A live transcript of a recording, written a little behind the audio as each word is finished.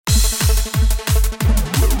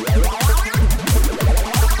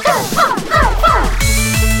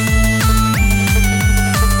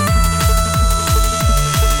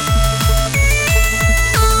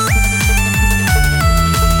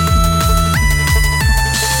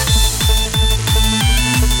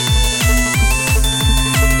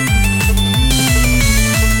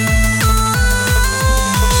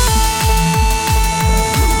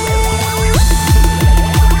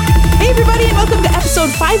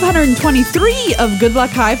523 of Good Luck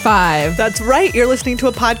High Five. That's right. You're listening to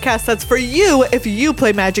a podcast that's for you if you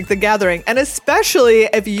play Magic the Gathering, and especially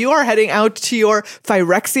if you are heading out to your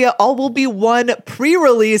Phyrexia All Will Be One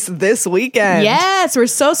pre-release this weekend. Yes, we're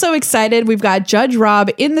so excited. We've got Judge Rob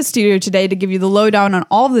in the studio today to give you the lowdown on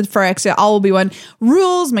all of the Phyrexia All Will Be One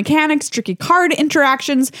rules, mechanics, tricky card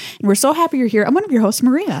interactions, and we're so happy you're here. I'm one of your hosts,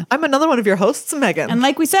 Maria. I'm another one of your hosts, Megan. And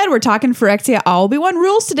like we said, we're talking Phyrexia All Will Be One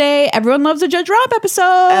rules today. Everyone loves a Judge Rob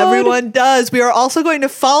episode. Everyone does. We are also going to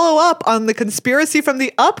follow up on the conspiracy from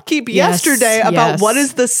the Upkeep yesterday about what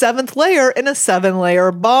is the 7th layer in a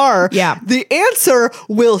 7-layer bar. Yeah. The answer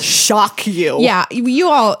will shock you. Yeah, you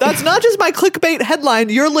all. That's not just my clickbait headline.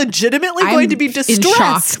 You're legitimately going to be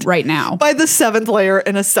distressed right now by the 7th layer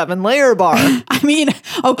in a 7-layer bar. I mean,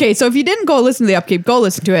 okay, so if you didn't go listen to the Upkeep, go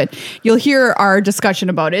listen to it. You'll hear our discussion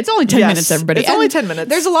about it. It's only 10 minutes, everybody. It's only 10 minutes.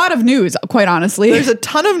 There's a lot of news, quite honestly. There's a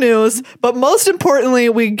ton of news, but most importantly,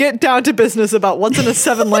 we get down to business about what's in a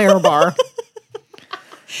 7-layer bar.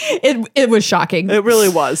 It was shocking. It really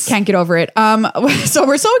was. Can't get over it. So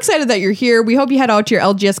we're so excited that you're here. We hope you head out to your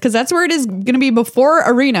LGS because that's where it is going to be before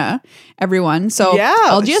Arena, everyone. So yeah,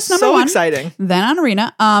 LGS number so 1. Exciting. Then on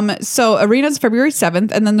Arena. So Arena's February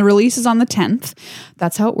 7th, and then the release is on the 10th.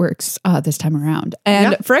 That's how it works this time around.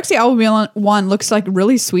 And Phyrexia All Will Be One looks like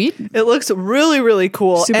really sweet. It looks really, really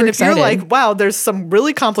cool. Super and if excited. you're like, wow, there's some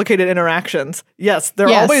really complicated interactions. Yes, there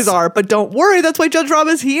always are. But don't worry. That's why Judge Rob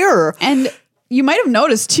is here. And you might have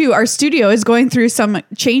noticed too, our studio is going through some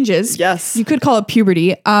changes. Yes. You could call it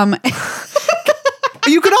puberty. You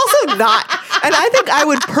could also not. And I think I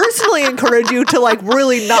would personally encourage you to like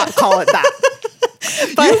really not call it that.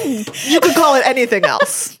 But you could call it anything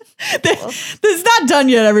else. This is not done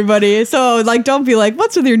yet, everybody. So like, don't be like,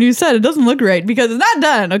 what's with your new set? It doesn't look right because it's not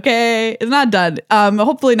done. Okay. It's not done.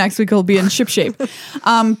 Hopefully next week it'll be in ship shape.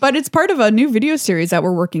 But it's part of a new video series that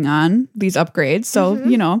we're working on, these upgrades. So,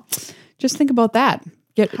 you know, just think about that.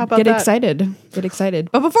 Get excited. Get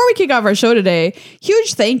excited. But before we kick off our show today,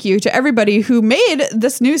 huge thank you to everybody who made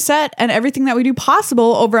this new set and everything that we do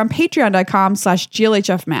possible over on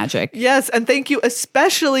patreon.com/GLHF Magic. Yes, and thank you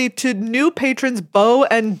especially to new patrons Bo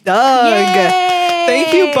and Doug. Yay!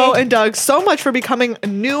 Thank you, Bo and Doug, so much for becoming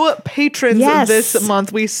new patrons this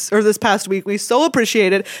month. This past week. We so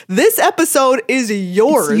appreciate it. This episode is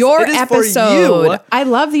yours. It's your it is episode. For you. I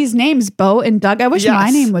love these names, Bo and Doug. I wish my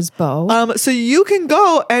name was Bo. So you can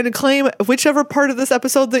go and claim whichever part of this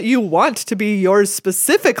episode that you want to be yours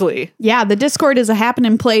specifically. Yeah, the Discord is a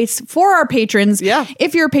happening place for our patrons. Yeah.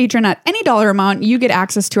 If you're a patron at any dollar amount, you get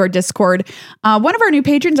access to our Discord. One of our new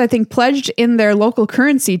patrons, I think, pledged in their local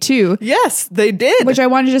currency too. Yes, they did. Which I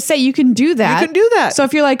wanted to say, you can do that. You can do that. So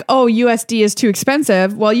if you're like, oh, USD is too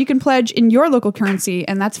expensive, well, you can pledge in your local currency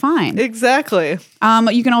and that's fine. Exactly.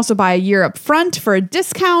 You can also buy a year up front for a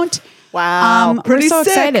discount. Wow. Pretty we're so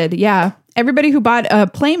sick. excited. Yeah. Everybody who bought a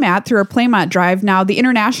playmat through our playmat drive, now the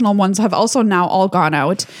international ones have also now all gone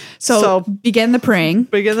out. So begin the praying.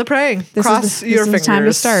 Begin the praying. Cross your fingers. This is time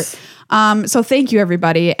to start. So thank you,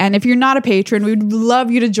 everybody. And if you're not a patron, we'd love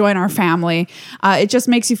you to join our family. It just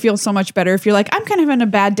makes you feel so much better. If you're like, I'm kind of having a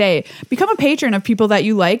bad day, become a patron of people that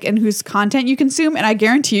you like and whose content you consume. And I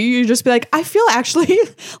guarantee you just be like, I feel actually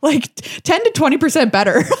like 10 to 20%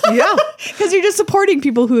 better. Yeah. Because you're just supporting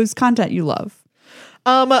people whose content you love.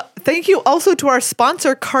 Thank you also to our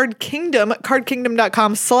sponsor, Card Kingdom,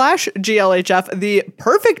 cardkingdom.com/GLHF, the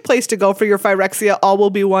perfect place to go for your Phyrexia All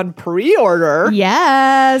Will Be One pre-order.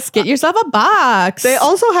 Yes. Get yourself a box. They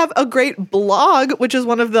also have a great blog, which is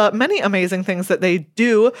one of the many amazing things that they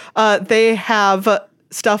do. They have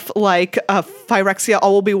stuff like Phyrexia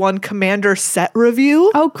All Will Be One Commander set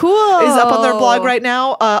review. Oh, cool. Is up on their blog right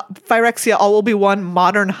now. Phyrexia All Will Be One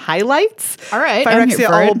Modern Highlights. All right. Phyrexia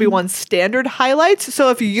All Will Be One Standard Highlights. So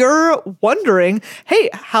if you're wondering, hey,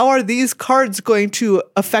 how are these cards going to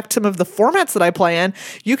affect some of the formats that I play in,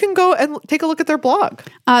 you can go and take a look at their blog.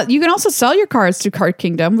 You can also sell your cards to Card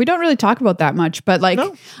Kingdom. We don't really talk about that much, but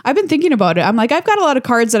I've been thinking about it. I'm like, I've got a lot of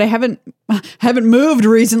cards that I haven't moved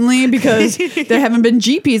recently because there haven't been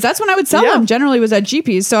GPs. That's when I would sell them. Generally was at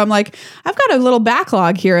GPs. So I'm like, I've got a little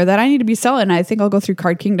backlog here that I need to be selling. I think I'll go through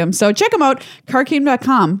Card Kingdom. So check them out,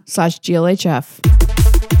 cardkingdom.com/GLHF.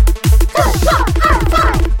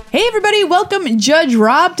 Hey everybody, welcome Judge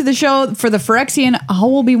Rob to the show for the Phyrexian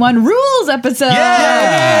All Will Be One rules episode.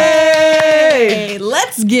 Yay!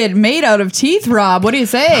 Let's get made out of teeth, Rob. What do you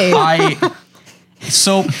say?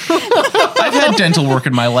 So I've had dental work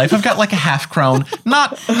in my life. I've got like a half crown.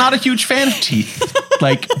 Not a huge fan of teeth.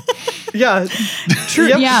 Like, yeah, true.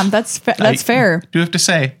 Yeah, that's fair. Do have to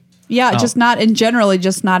say. Yeah, just not in generally,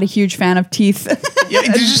 just not a huge fan of teeth. Yeah,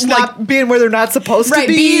 it's just like Not being where they're not supposed to right,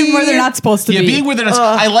 be. being where they're not supposed to be. being where they're not.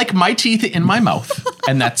 I like my teeth in my mouth,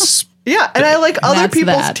 and that's Yeah, and I like other That's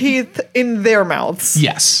people's that. teeth in their mouths.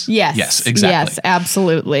 yes, Yes. exactly. Yes,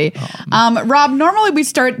 absolutely. Rob, normally we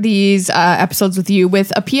start these episodes with you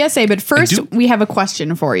with a PSA, but first do. we have a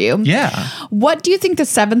question for you. Yeah. What do you think the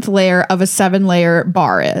 7th layer of a 7-layer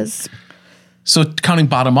bar is? So counting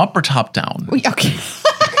bottom up or top down? Okay.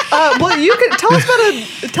 Well, you can tell us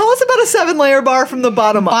about a 7-layer bar from the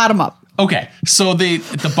bottom up. Bottom up. Okay, so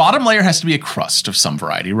the bottom layer has to be a crust of some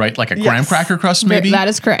variety, right? Like a graham cracker crust, maybe. That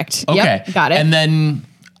is correct. Okay, Yep, got it. And then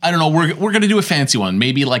I don't know. We're gonna do a fancy one,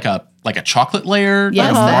 maybe like a chocolate layer, Yes,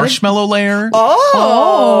 like a that is- marshmallow layer,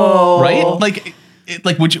 Oh, right?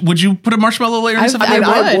 Like would you put a marshmallow layer in something?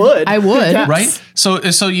 I would. I would. Yeah. Right?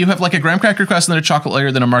 So you have like a graham cracker crust and then a chocolate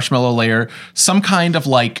layer, then a marshmallow layer, some kind of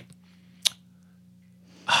like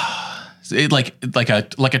like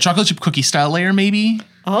a chocolate chip cookie style layer, maybe.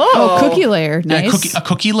 Oh, cookie layer. Yeah, Nice. a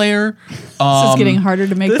cookie layer. This is getting harder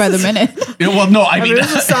to make by the minute. Well, no, I mean,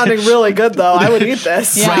 This is sounding really good, though. I would eat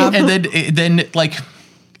this. Yeah. right, and then like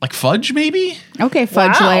fudge, maybe Okay,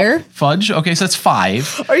 fudge Wow. layer. fudge. Okay, so that's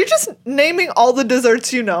 5. Are you just naming all the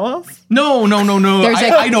desserts you know of? No. There's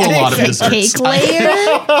I know a lot of there's a desserts. cake layer.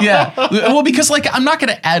 Yeah, well, because like I'm not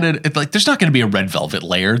going to add it. Like, there's not going to be a red velvet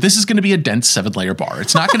layer. This is going to be a dense 7-layer bar.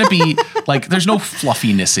 It's not going to be like there's no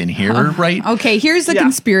fluffiness in here, right? Okay, here's the Yeah.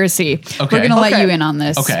 conspiracy. Okay. We're gonna let Okay. you in on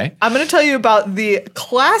this. Okay. I'm going to tell you about the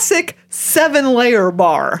classic 7-layer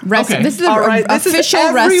bar. Okay. This is All right, this official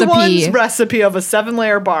is everyone's recipe. recipe of a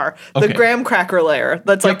 7-layer bar. The Okay. graham cracker layer.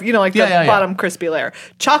 That's like, Yep. like Yeah, the yeah, yeah. bottom crispy layer.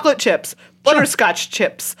 Chocolate chips, butterscotch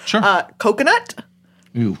chips, Sure. coconut,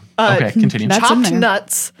 Ooh. Okay. Continue. That's in chopped there.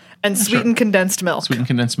 nuts, and sweetened condensed milk. Sweetened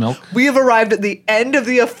condensed milk. We have arrived at the end of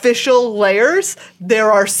the official layers.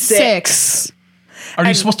 There are 6. Are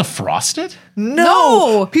you supposed to frost it? No.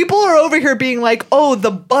 No. People are over here being like, oh,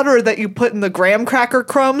 the butter that you put in the graham cracker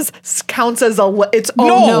crumbs counts as its own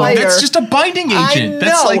No, layer. that's just a binding I agent.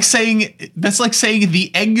 That's know. like saying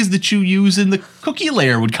the eggs that you use in the cookie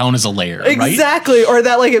layer would count as a layer, right? Exactly. Or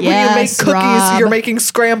that like when you make Yes, cookies, Rob. you're making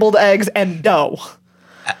scrambled eggs and dough.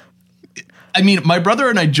 I mean, my brother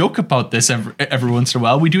and I joke about this every once in a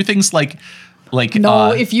while. We do things like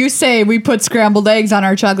No, if you say we put scrambled eggs on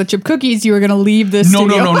our chocolate chip cookies, you are gonna leave this no.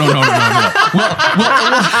 studio.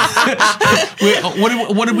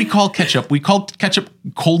 What did we call ketchup? We called ketchup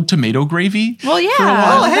cold tomato gravy. Well, yeah,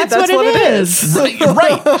 Oh, hey, that's what it is.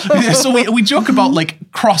 Right. So we joke about like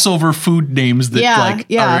crossover food names that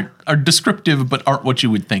Yeah. are descriptive but aren't what you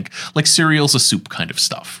would think. Like cereal's a soup kind of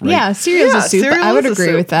stuff, right? Yeah, cereal's Yeah, a soup. cereal I would is a agree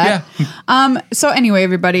soup. with that. So anyway,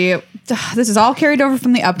 everybody, this is all carried over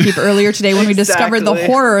from the upkeep earlier today when we discovered the Exactly.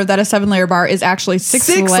 horror that a 7-layer bar is actually 6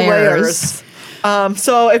 6 layers.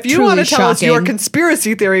 So if you Truly want to tell us your shocking.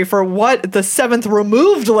 conspiracy theory for what the 7th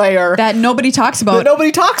removed layer That nobody talks that about.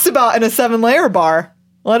 nobody talks about in a 7-layer bar,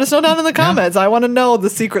 let us know down in the comments. I want to know the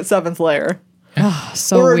secret 7th layer.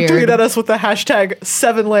 So Or weird. tweet at us with the hashtag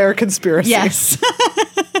 7-layer conspiracy. Yes.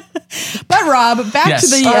 But Rob, back Yes.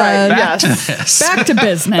 to the All right, Back to yes. this. back to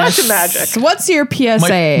business. Back to magic. So what's your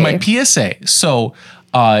PSA? My PSA. So,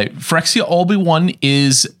 Phyrexia Albi 1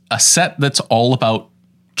 is a set that's all about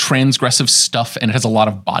transgressive stuff, and it has a lot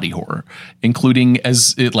of body horror, including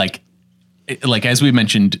as we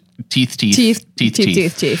mentioned, teeth.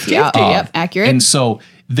 Teeth. Yeah, yep, accurate. And so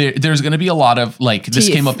there's going to be a lot of like this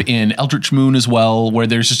Teeth. came up in Eldritch Moon as well, where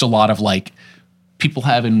there's just a lot of like people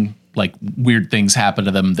having like weird things happen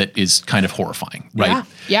to them that is kind of horrifying, right? Yeah.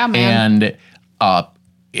 Yeah, man. And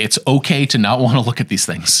it's okay to not want to look at these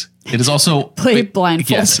things. It is also Play blindfolded.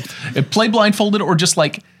 Yes, play blindfolded, or just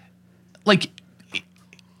like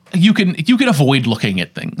you can avoid looking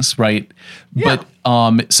at things, right? Yeah.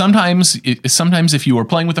 But sometimes if you are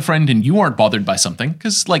playing with a friend and you aren't bothered by something,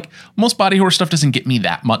 because like most body horror stuff doesn't get me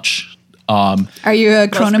that much. Are you a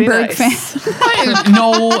Cronenberg nice. fan?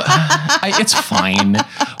 No, it's fine,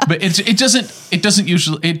 but it doesn't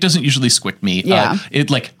usually squick me. Yeah. It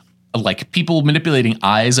like people manipulating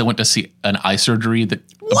eyes. I went to see an eye surgery that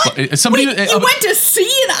somebody Wait, you went to see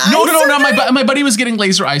an eye no, surgery? my buddy was getting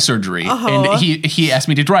laser eye surgery, and he asked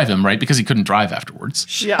me to drive him, right, because he couldn't drive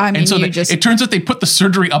afterwards. Yeah. I mean, And so you it just turns out they put the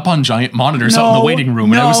surgery up on giant monitors out in the No, waiting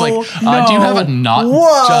room, and I was like, "Do you have a not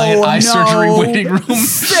Whoa, giant eye no. surgery waiting room?"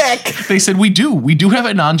 Sick. They said, we do have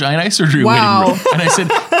a non-giant eye surgery Wow. waiting room. And I said,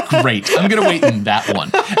 great, I'm going to wait in that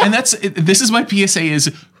one. And this is my PSA is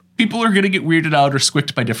people are going to get weirded out or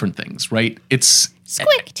squicked by different things, right? It's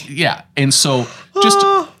squicked. yeah. And so just,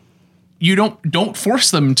 you don't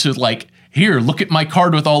force them to like here, look at my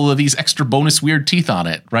card with all of these extra bonus weird teeth on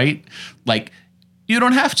it, right? Like, you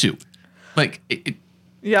don't have to. Like,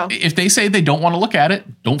 Yeah. if they say they don't want to look at it,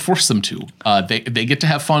 don't force them to. They get to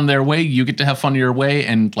have fun their way. You get to have fun your way,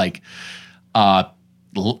 and like,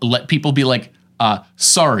 let people be like,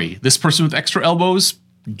 sorry, this person with extra elbows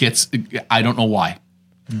gets. I don't know why.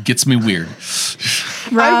 Gets me weird.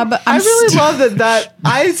 Rob, I really love that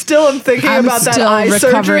I still am thinking I'm about that still eye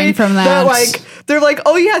recovering surgery. from that. They're like,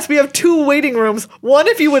 oh yes, we have 2 waiting rooms. One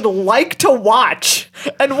if you would like to watch,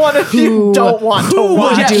 and one if you don't want to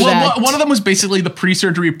watch. would do that? One of them was basically the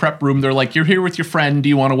pre-surgery prep room. They're like, you're here with your friend. Do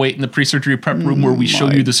you want to wait in the pre-surgery prep room where we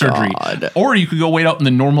show you the surgery? God. Or you could go wait out in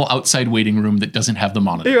the normal outside waiting room that doesn't have the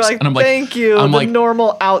monitors. You're like, and I'm thank you. I'm the like,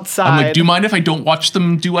 normal outside. I'm like, do you mind if I don't watch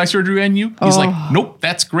them do eye surgery on you? He's like, nope,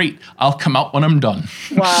 that's great. I'll come out when I'm done.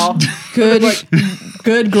 Wow.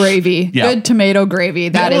 good gravy. Yeah. Good tomato gravy.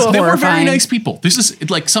 That is They were horrifying. very nice people. This is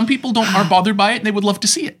like, some people aren't bothered by it and they would love to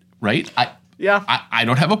see it, right? I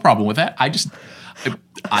don't have a problem with that. I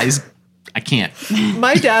can't.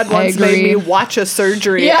 My dad once agree. made me watch a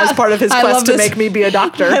surgery Yeah, as part of his I quest love to this. make me be a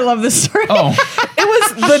doctor. I love this story. Oh,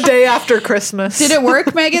 It was the day after Christmas. Did it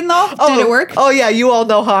work, Megan, though? Did it work? Oh yeah, you all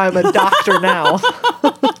know how I'm a doctor now.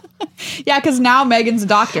 Yeah, because now Megan's a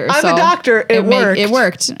doctor. I'm so a doctor. It worked. It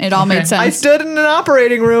worked. It all made sense. I stood in an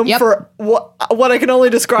operating room Yep. for what I can only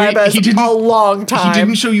describe Wait, as he didn't- a long time. he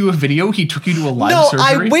didn't show you a video. He took you to a live No,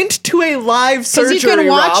 surgery. I went to a live Because surgery. you can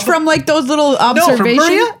watch Rob. from like those little No, observations.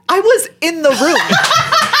 Maria, I was in the room.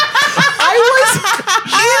 I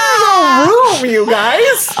was in the room, you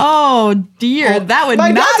guys. Oh dear, that would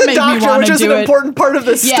My not dad's a make me doctor, want which to is do an it. important part of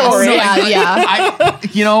this Yes, story.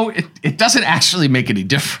 yeah. It doesn't actually make any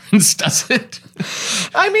difference, does it?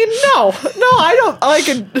 I mean, no, I don't. I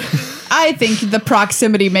can. I think the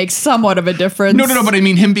proximity makes somewhat of a difference. No, but I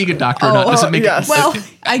mean, him being a doctor doesn't make yes. it. Well,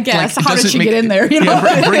 I guess. it How did doesn't she make get in it- there? You know?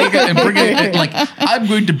 Yeah, bring it. Like, I'm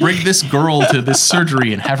going to bring this girl to this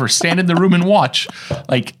surgery and have her stand in the room and watch.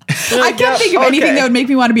 Like, I can't think of anything Okay. that would make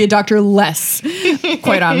me want to be a doctor less,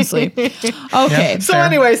 quite honestly. Okay. So, Fair.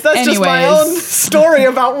 anyways, that's just my own Anyways. story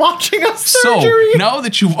about watching a so surgery. now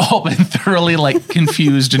that you've all been thoroughly like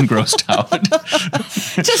confused and grossed out,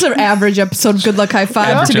 Just an average episode of Good Luck High Five,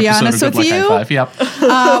 average to be episode of honest Good with Luck you. High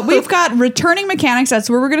Five. Yep. We've got returning mechanics. That's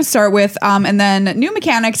where we're going to start with. And then new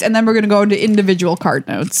mechanics. And then we're going to go into individual card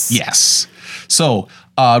notes. Yes. So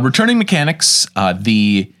returning mechanics,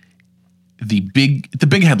 the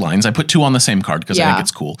big headlines. I put 2 on the same card because I Yeah. think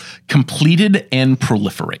it's cool. Completed and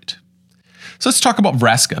proliferate. So let's talk about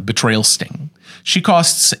Vraska, Betrayal Sting. She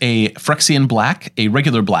costs a Phyrexian black, a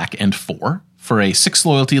regular black, and 4 for a 6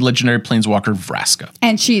 loyalty legendary planeswalker Vraska.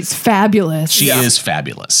 And she's fabulous. She is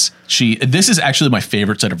fabulous. This is actually my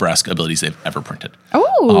favorite set of Vraska abilities they've ever printed.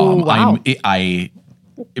 Oh, wow. I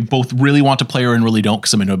both really want to play her and really don't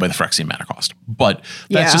because I'm annoyed by the Phyrexian mana cost. But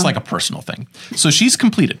that's Yeah. just like a personal thing. So she's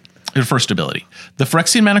completed her first ability. The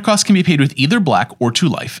Phyrexian mana cost can be paid with either black or 2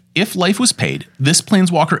 life. If life was paid, this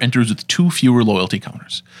planeswalker enters with 2 fewer loyalty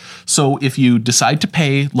counters. So if you decide to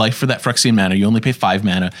pay life for that Phyrexian mana, you only pay 5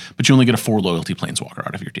 mana, but you only get a 4 loyalty planeswalker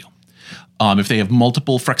out of your deal. If they have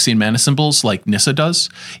multiple Phyrexian mana symbols like Nissa does,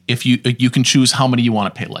 if you can choose how many you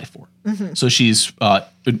want to pay life for. So she's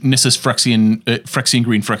Nissa's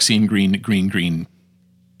Phyrexian green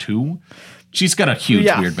 2. She's got a huge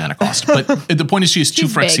weird mana cost, but the point is she has 2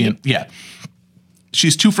 She's big. Phyrexian. Yeah,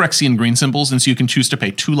 she's 2 Phyrexian green symbols, and so you can choose to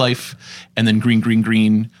pay 2 life and then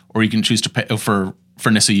green, or you can choose to pay for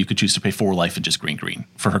Nissa. You could choose to pay 4 life and just green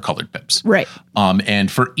for her colored pips. Right.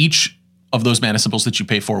 And for each of those mana symbols that you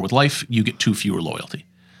pay for with life, you get 2 fewer loyalty.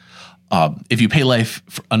 If you pay life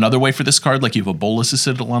another way for this card, like you have a Bolas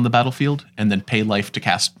Citadel on the battlefield, and then pay life to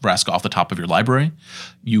cast Vraska off the top of your library,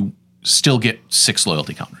 you still get 6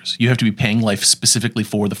 loyalty counters. You have to be paying life specifically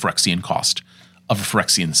for the Phyrexian cost of a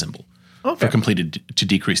Phyrexian symbol for completed to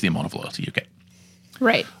decrease the amount of loyalty you get.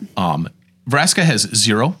 Right. Vraska has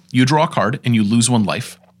 0. You draw a card and you lose 1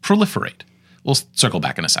 life. Proliferate. We'll circle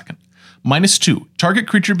back in a second. -2. Target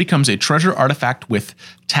creature becomes a treasure artifact with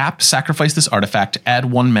tap, sacrifice this artifact, add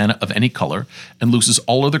 1 mana of any color, and loses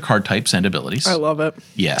all other card types and abilities. I love it.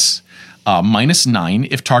 Yes. -9.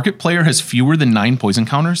 If target player has fewer than 9 poison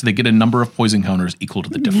counters, they get a number of poison counters equal to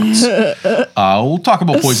the difference. We'll talk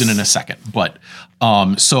about poison in a second. But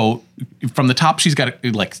so from the top, she's got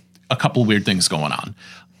like a couple weird things going on.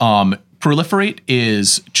 Proliferate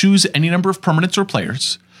is choose any number of permanents or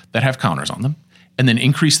players that have counters on them, and then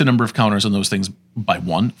increase the number of counters on those things by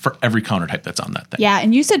 1 for every counter type that's on that thing. Yeah,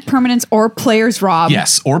 and you said permanents or players, Rob.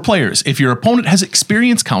 Yes, or players. If your opponent has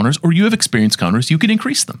experience counters or you have experience counters, you can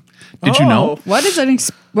increase them. Did you know? What is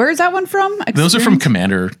it? Where is that one from? Those are from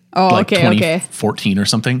Commander, like okay, 2014 or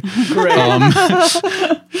something. Great.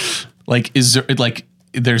 Like, is there like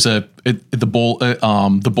there's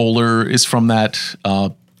the bowler is from that.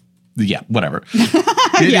 Yeah, whatever.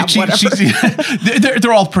 Whatever.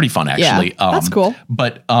 They're all pretty fun, actually. Yeah, that's cool.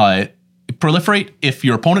 But proliferate. If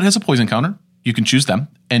your opponent has a poison counter, you can choose them,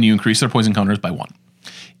 and you increase their poison counters by 1.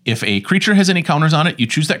 If a creature has any counters on it, you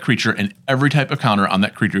choose that creature, and every type of counter on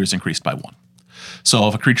that creature is increased by 1. So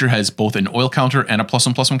if a creature has both an oil counter and a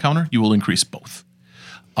 +1/+1 counter, you will increase both.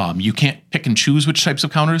 You can't pick and choose which types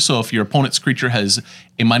of counters. So if your opponent's creature has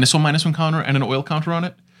a -1/-1 counter and an oil counter on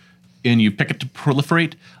it, and you pick it to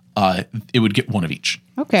proliferate, it would get 1 of each.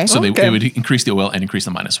 Okay. So it would increase the oil and increase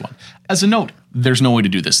the -1. As a note, there's no way to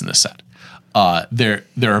do this in this set. There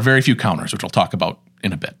are very few counters, which I'll talk about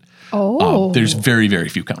in a bit. There's very, very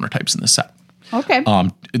few counter types in this set. Okay.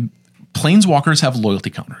 Planeswalkers have loyalty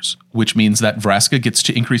counters, which means that Vraska gets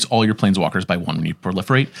to increase all your Planeswalkers by 1 when you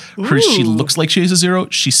proliferate. Because she looks like she has a 0,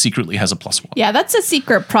 she secretly has a +1. Yeah, that's a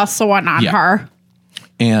secret +1 on her.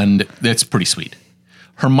 And that's pretty sweet.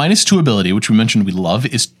 Her -2 ability, which we mentioned we love,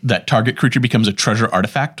 is that target creature becomes a treasure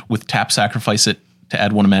artifact. With tap, sacrifice it to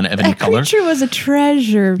add 1 mana of any color. That creature was a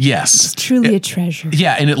treasure. Yes. It's truly a treasure.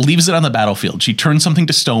 Yeah, and it leaves it on the battlefield. She turns something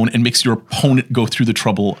to stone and makes your opponent go through the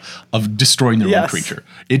trouble of destroying their own creature.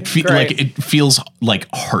 It feels like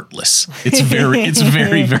heartless. It's very,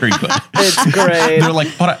 very, very good. It's great. They're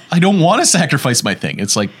like, but I don't want to sacrifice my thing.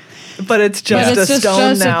 It's like, but it's just a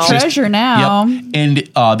stone now. A treasure now. Yep. And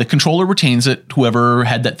the controller retains it. Whoever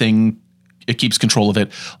had that thing, it keeps control of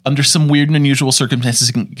it. Under some weird and unusual circumstances,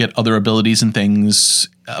 it can get other abilities and things,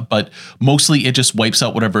 but mostly it just wipes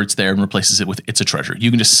out whatever it's there and replaces it with it's a treasure. You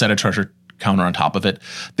can just set a treasure counter on top of it.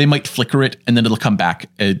 They might flicker it, and then it'll come back,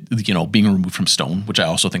 being removed from stone, which I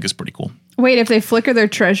also think is pretty cool. Wait, if they flicker their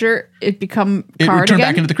treasure, it return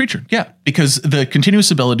back into the creature. Yeah, because the continuous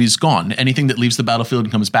ability is gone. Anything that leaves the battlefield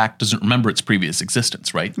and comes back doesn't remember its previous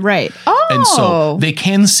existence, right? Right. Oh. And so they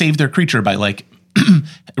can save their creature by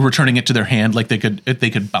returning it to their hand. Like they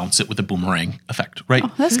could bounce it with a boomerang effect, right?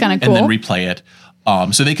 Oh, that's kind of cool. And then replay it.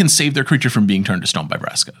 So they can save their creature from being turned to stone by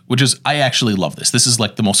Vraska, which is, I actually love this. This is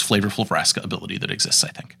like the most flavorful Vraska ability that exists, I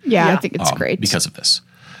think. Yeah. I think it's great. Because of this.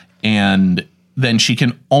 And then she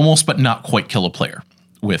can almost but not quite kill a player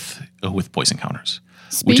with poison counters.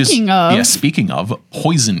 Speaking of,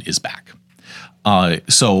 poison is back.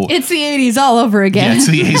 So it's the 80s all over again. Yeah, it's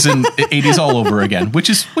the 80s all over again, which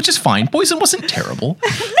is fine. Poison wasn't terrible.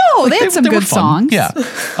 No, they had some good songs. Yeah.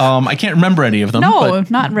 I can't remember any of them. No,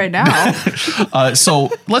 not right now. So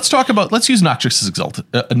let's use Noxious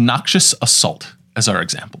Assault as our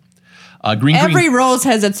example. Every rose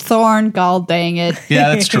has its thorn. God dang it. Yeah,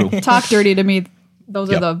 that's true. Talk dirty to me.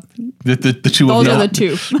 Those are the two. Those are the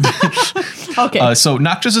two. Okay. So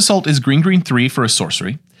Noxious Assault is green 3 for a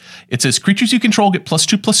sorcery. It says creatures you control get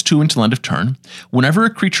 +2/+2 until end of turn. Whenever a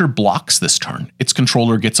creature blocks this turn, its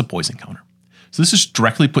controller gets a poison counter. So this just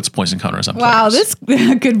directly puts poison counters on players. Wow, this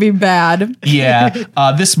could be bad. Yeah,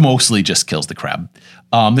 this mostly just kills the crab.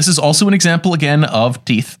 This is also an example again of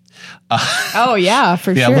teeth. Oh yeah,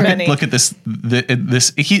 for sure. Look at this.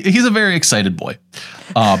 He's a very excited boy.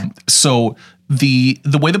 So the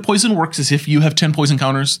way the poison works is if you have 10 poison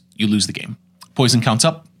counters, you lose the game. Poison counts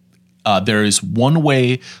up. There is one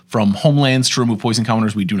way from homelands to remove poison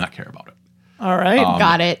counters. We do not care about it. All right.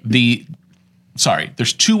 Got it.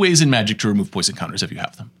 There's 2 ways in Magic to remove poison counters if you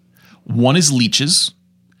have them. One is leeches,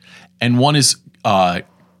 and one is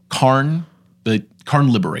Karn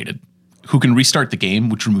Liberated, who can restart the game,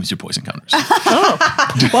 which removes your poison counters.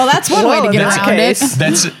 Well, that's one way to get around it.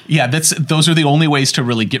 Those are the only ways to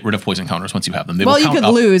really get rid of poison counters once you have them. Well, you could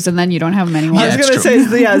lose and then you don't have them anymore. I was going to say,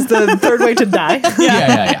 it's the third way to die.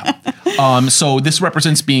 Yeah. So this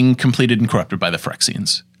represents being completed and corrupted by the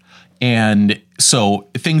Phyrexians. And so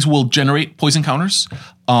things will generate poison counters.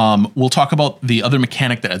 We'll talk about the other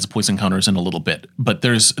mechanic that adds poison counters in a little bit. But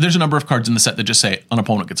there's a number of cards in the set that just say an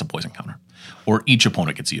opponent gets a poison counter. Or each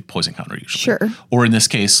opponent gets a poison counter usually. Sure. Or in this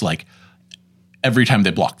case, like every time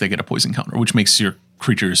they block, they get a poison counter, which makes your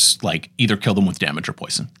creatures like either kill them with damage or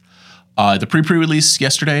poison. The pre-release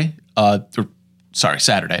Saturday. The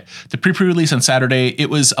pre-release on Saturday,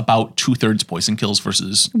 it was about 2/3 poison kills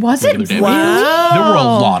versus regular damage. Wow. There were a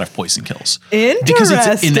lot of poison kills. Interesting. Because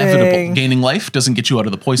it's inevitable. Gaining life doesn't get you out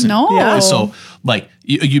of the poison. No. Yeah. So, like,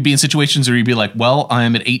 you'd be in situations where you'd be like, well,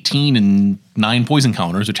 I'm at 18 and 9 poison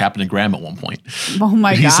counters, which happened to Graham at one point. Oh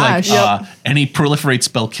my He's gosh. like, any proliferate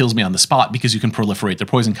spell kills me on the spot because you can proliferate their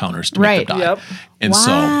poison counters to make them die. Yep. And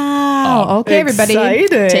Wow. Okay, everybody.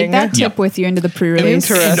 exciting. Take that tip Yep. with you into the pre-release.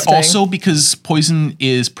 Interesting. And also because poison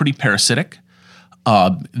is pretty parasitic,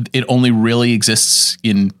 it only really exists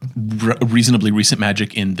in reasonably recent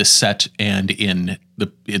Magic in this set and in the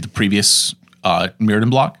previous Mirrodin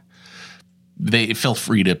block. They feel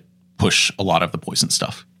free to push a lot of the poison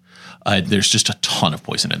stuff. There's just a ton of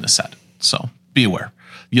poison in this set, so be aware.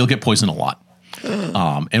 You'll get poison a lot.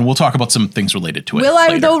 And we'll talk about some things related to it. Will I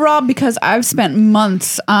later. though, Rob? Because I've spent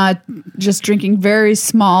months just drinking very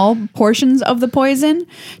small portions of the poison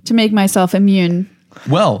to make myself immune.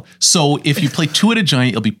 Well, so if you play Two-Headed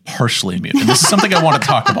Giant, you'll be partially immune. And this is something I want to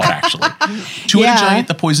talk about, actually. Two-Headed Giant,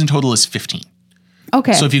 the poison total is 15.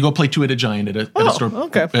 Okay. So if you go play Two-Headed Giant at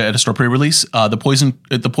a store pre-release,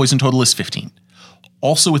 the poison total is 15.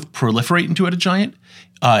 Also with Proliferate in Two-Headed Giant,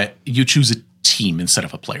 you choose a team instead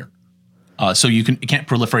of a player. So you can't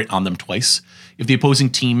proliferate on them twice. If the opposing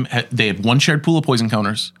team, they have one shared pool of poison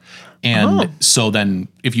counters. And so then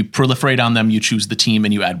if you proliferate on them, you choose the team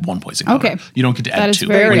and you add 1 poison counter. Okay. You don't get to That add is 2.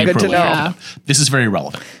 very when you good to proliferate know. on them. This is very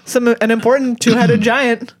relevant. An important two-headed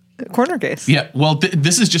giant corner case. Yeah. Well,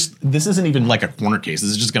 this isn't even like a corner case. This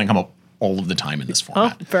is just going to come up all of the time in this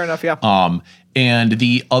format. Oh, fair enough. Yeah. And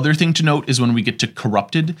the other thing to note is when we get to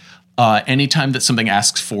Corrupted, anytime that something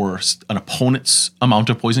asks for an opponent's amount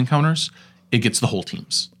of poison counters, it gets the whole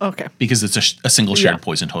team's. Okay. Because it's a single shared Yeah.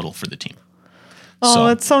 poison total for the team. Oh,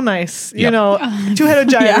 it's so nice. You Yep. know, two-headed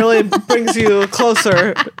giant really brings you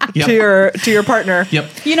closer Yep. to your partner.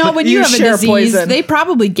 Yep. you know, But when you you have a share disease, poison. they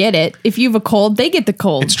probably get it. If you have a cold, they get the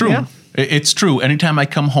cold. It's true. Yeah. It's true. Anytime I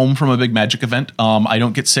come home from a big Magic event, I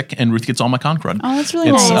don't get sick and Ruth gets all my con crud. Oh, that's really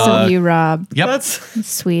It's, nice of you, Rob. Yep. That's That's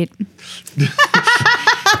sweet.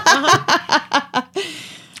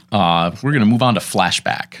 We're going to move on to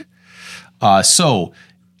Flashback. So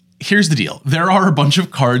here's the deal. There are a bunch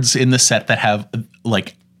of cards in the set that have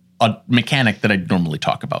like a mechanic that I normally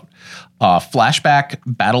talk about. Flashback,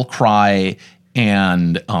 Battle Cry,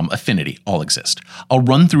 and Affinity all exist. I'll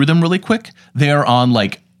run through them really quick. They are on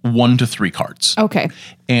like 1 to 3 cards. Okay.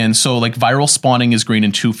 And so like Viral Spawning is green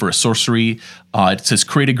and 2 for a sorcery. It says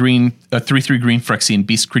create a 3/3 green Phyrexian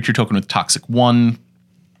beast creature token with toxic 1.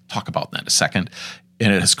 Talk about that in a second.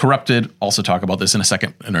 And it is Corrupted. Also talk about this in a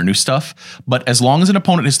second in our new stuff. But as long as an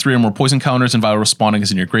opponent has 3 or more poison counters and Viral Spawning is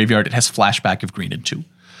in your graveyard, it has Flashback of green and 2,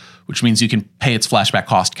 which means you can pay its flashback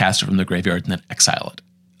cost, cast it from the graveyard, and then exile it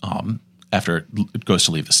after it goes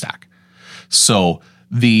to leave the stack. So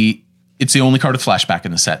it's the only card with flashback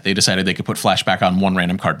in the set. They decided they could put flashback on 1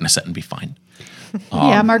 random card in a set and be fine.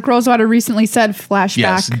 Yeah, Mark Rosewater recently said flashback.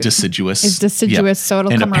 Yes, deciduous. is deciduous, so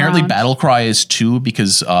it'll and come apparently around. Battle Cry is 2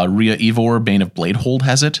 because Rhea Evor, Bane of Bladehold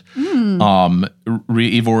has it.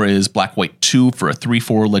 Rhea Evor is black-white 2 for a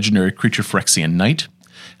 3/4 legendary creature Phyrexian Knight.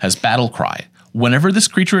 Has Battle Cry. Whenever this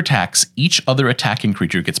creature attacks, each other attacking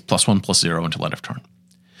creature gets +1/+0 until end of turn.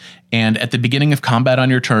 And at the beginning of combat on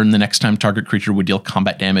your turn, the next time target creature would deal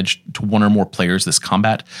combat damage to 1 or more players this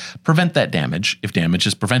combat, prevent that damage. If damage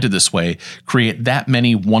is prevented this way, create that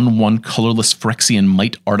many 1/1 colorless Phyrexian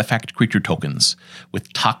Might artifact creature tokens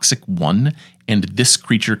with toxic 1, and this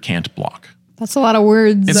creature can't block. That's a lot of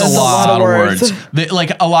words. It's That's a lot of words. words.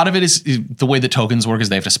 Like a lot of it is the way the tokens work is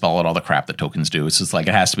they have to spell out all the crap that tokens do. It's just like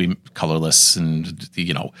it has to be colorless and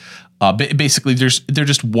basically they're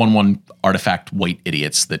just 1/1 artifact white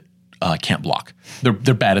idiots that can't block. They're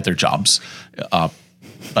bad at their jobs,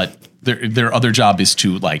 but their other job is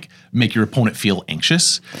to like make your opponent feel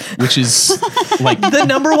anxious, which is like the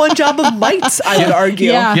number one job of mites, I would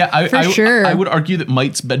argue. Yeah. For sure. I would argue that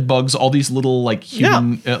mites, bed bugs, all these little like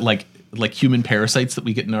human like human parasites that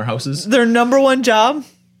we get in our houses. Their number one job,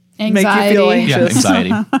 Anxiety. make you feel anxious. Yeah,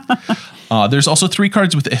 anxiety. There's also 3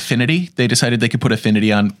 cards with Affinity. They decided they could put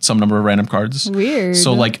Affinity on some number of random cards. Weird.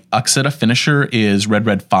 So like Uxeta Finisher is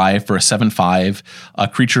red 5 for a 7/5. A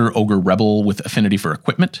creature Ogre Rebel with Affinity for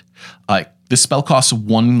equipment. This spell costs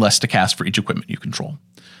 1 less to cast for each equipment you control.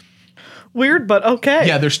 Weird, but okay.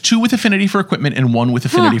 Yeah, there's 2 with Affinity for equipment and 1 with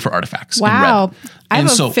Affinity for artifacts. in Wow. red. I have And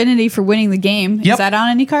so- affinity for winning the game. Yep. Is that on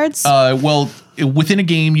any cards? Well, within a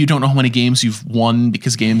game, you don't know how many games you've won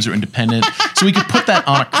because games are independent. So we could put that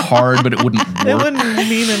on a card, but it wouldn't work. It wouldn't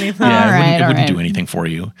mean anything. Yeah, All right, it wouldn't all do right. anything for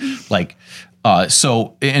you. Like,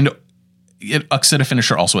 and Uxeta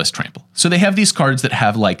Finisher also has Trample. So they have these cards that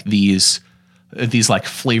have like these like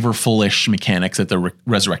flavorful-ish mechanics that they're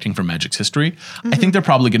resurrecting from Magic's history. I think they're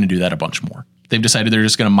probably going to do that a bunch more. They've decided they're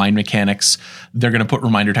just going to mind mechanics. They're going to put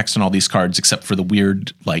reminder text on all these cards, except for the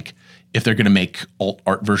weird, like, if they're going to make alt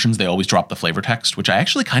art versions, they always drop the flavor text, which I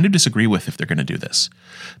actually kind of disagree with if they're going to do this.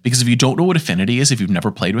 Because if you don't know what Affinity is, if you've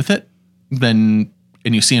never played with it, then,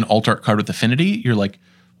 and you see an alt art card with Affinity, you're like,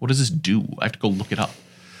 what does this do? I have to go look it up.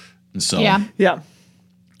 And so, Yeah. Yeah.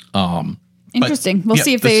 Interesting. We'll yeah,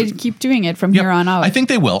 see if this they is- keep doing it from here on out. I think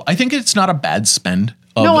they will. I think it's not a bad spend.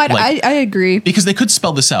 no, I agree. Because they could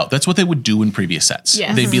spell this out. That's what they would do in previous sets.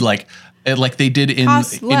 Yes. They'd be like they did in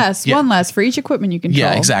Costs less, yeah. one less for each equipment you control.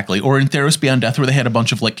 Yeah, exactly. Or in Theros Beyond Death, where they had a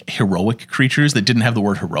bunch of like heroic creatures that didn't have the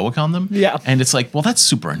word heroic on them. Yeah. And it's like, well, that's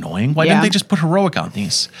super annoying. Why didn't Yeah. they just put heroic on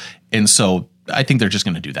these? And so I think they're just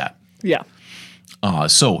going to do that. Yeah.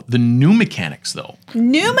 So the new mechanics, though.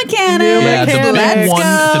 New mechanics. Yeah, Mechanics.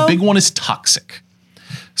 the big one is toxic.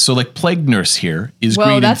 So like Plague Nurse here is Whoa,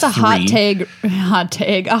 green that's in a hot 3. take. A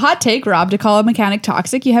hot take, Rob, to call a mechanic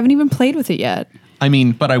toxic. You haven't even played with it yet. I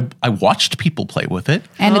mean, but I watched people play with it.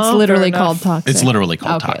 And it's Oh, literally fair called enough. toxic. It's literally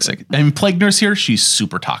called Okay. toxic. And Plague Nurse here, she's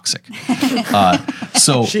super toxic.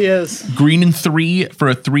 So She is. green in 3 for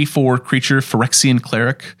a 3/4 creature, Phyrexian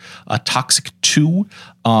Cleric, toxic 2,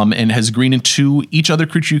 and has green in 2. Each other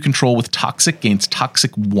creature you control with toxic gains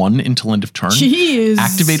toxic 1 until end of turn. Jeez.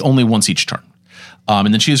 Activate only once each turn.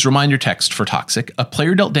 And then she has reminder text for toxic. A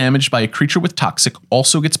player dealt damage by a creature with toxic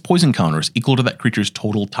also gets poison counters equal to that creature's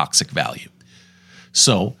total toxic value.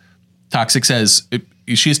 So toxic says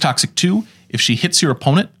she is toxic 2. If she hits your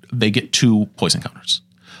opponent, they get 2 poison counters.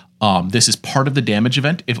 This is part of the damage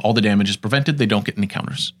event. If all the damage is prevented, they don't get any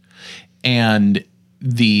counters. And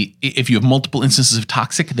if you have multiple instances of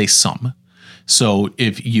toxic, they sum. So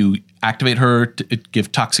if you activate her to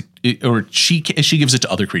give toxic, or she gives it to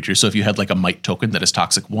other creatures. So if you had like a might token that is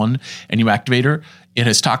toxic 1 and you activate her, it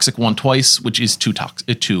has toxic 1 twice, which is 2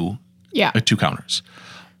 counters.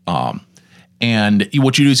 And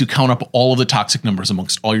what you do is you count up all of the toxic numbers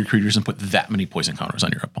amongst all your creatures and put that many poison counters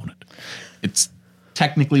on your opponent. It's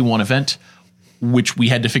technically one event, which we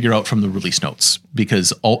had to figure out from the release notes,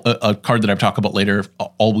 because a card that I've talked about later,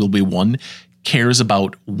 All Will Be One, cares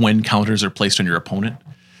about when counters are placed on your opponent.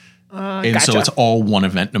 And so Gotcha. it's all one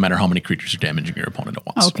event, no matter how many creatures are damaging your opponent at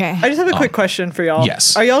once. Okay. I just have a quick question for y'all.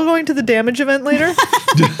 Yes. Are y'all going to the damage event later?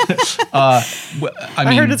 I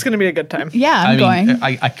I heard it's going to be a good time. Yeah, I'm going.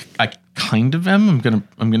 I kind of am. I'm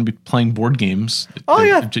gonna be playing board games. Oh,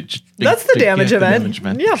 yeah. That's the damage event. Damage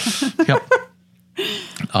event. Yeah. Yep.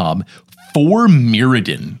 For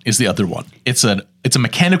Mirrodin is the other one. It's a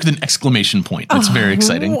mechanic with an exclamation point. That's very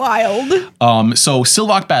exciting. Wild. So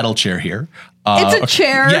Sylvok Battle Chair here. It's a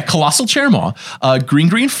chair. Yeah, Colossal Chair Maw.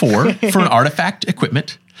 Green 4 for an artifact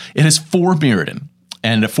equipment. It has 4 Mirrodin.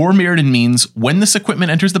 And 4 Mirrodin means when this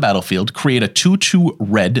equipment enters the battlefield, create a 2/2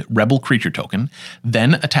 red rebel creature token,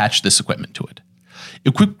 then attach this equipment to it.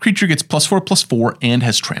 Equipped creature gets +4/+4 and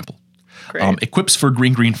has trample. Great. Equips for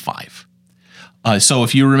green 5. So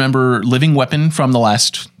if you remember Living Weapon from the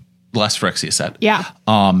last Phyrexia set, Yeah.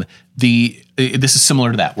 this is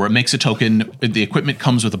similar to that, where it makes a token. The equipment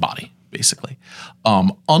comes with a body, basically.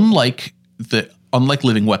 Unlike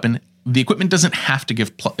Living Weapon, the equipment doesn't have to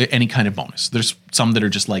give any kind of bonus. There's some that are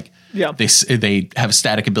just like they have a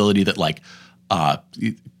static ability that like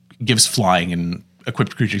gives flying and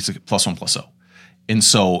equipped creatures +1/+0. And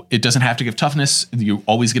so it doesn't have to give toughness. You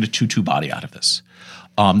always get a 2/2 body out of this.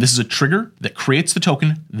 This is a trigger that creates the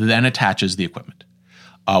token, then attaches the equipment,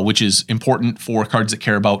 which is important for cards that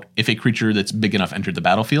care about if a creature that's big enough entered the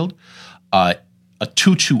battlefield. A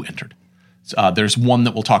 2/2 entered. There's one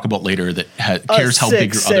that we'll talk about later that cares how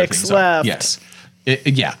big your other 6/6 things left. are. Yes.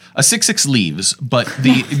 A 6/6 leaves, but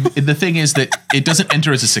the thing is that it doesn't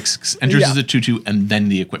enter as a 6/6, enters as a 2/2, and then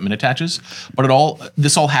the equipment attaches. But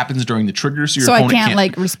this all happens during the trigger, so your So I opponent can't,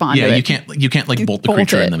 like, respond Yeah, to you it. can't like bolt the bolt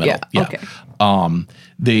creature it. in the middle. Yeah, okay.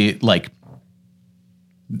 They like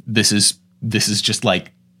this is just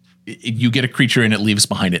like you get a creature and it leaves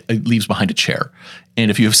behind a chair,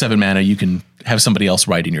 and if you have 7 mana, you can have somebody else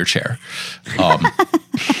ride in your chair.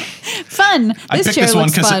 Fun. This chair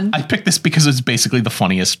looks fun. I picked this because it's basically the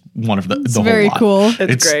funniest one of the whole very lot. cool.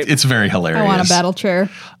 It's great. It's very hilarious. I want a battle chair.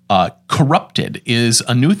 Corrupted is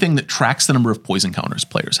a new thing that tracks the number of poison counters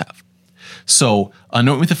players have. So a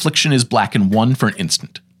Note with Affliction is black and 1 for an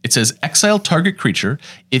instant. It says exile target creature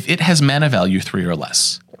if it has mana value 3 or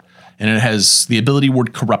less. And it has the ability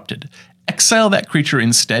word corrupted. Exile that creature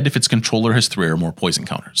instead if its controller has 3 or more poison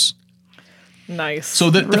counters. Nice. So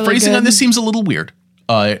the Really phrasing on good. this seems a little weird.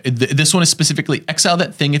 This one is specifically exile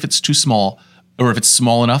that thing if it's too small or if it's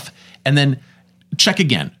small enough. And then check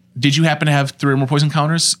again. Did you happen to have 3 or more poison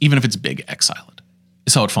counters? Even if it's big, exile it.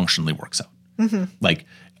 Is how it functionally works out. Like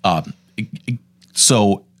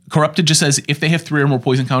So corrupted just says if they have 3 or more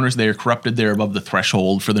poison counters, they are corrupted. They're above the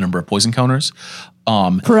threshold for the number of poison counters.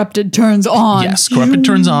 Corrupted turns on. Yes, corrupted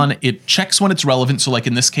turns on. It checks when it's relevant. So like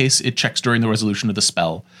in this case, it checks during the resolution of the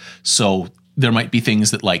spell. So there might be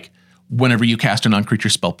things that like whenever you cast a non-creature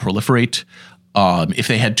spell, proliferate. If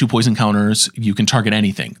they had 2 poison counters, you can target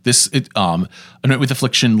anything. Anoint with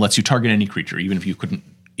Affliction lets you target any creature, even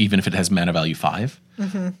if it has mana value 5.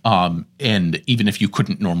 And even if you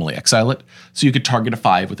couldn't normally exile it. So you could target a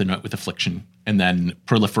 5 with Anoint with Affliction and then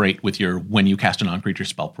proliferate with your, when you cast a non-creature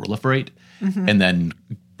spell, proliferate, and then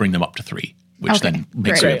bring them up to 3, which then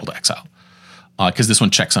makes you able to exile. Because this one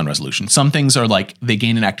checks on resolution. Some things are like they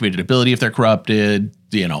gain an activated ability if they're corrupted.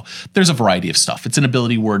 There's a variety of stuff. It's an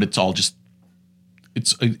ability word. It's all just,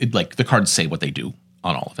 like the cards say what they do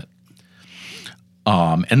on all of it.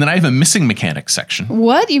 And then I have a missing mechanics section.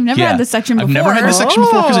 What? You've never had this section before? I've never had this section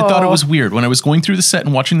before because I thought it was weird. When I was going through the set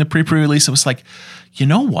and watching the pre-release, I was like, you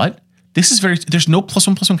know what? This is there's no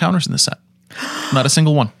 +1/+1 counters in this set. Not a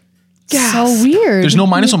single one. So weird. There's no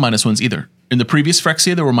 -1/-1s either. In the previous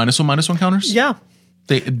Phyrexia, there were -1/-1 counters. Yeah.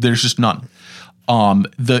 There's just none.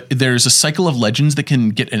 There's a cycle of legends that can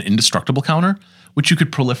get an indestructible counter, which you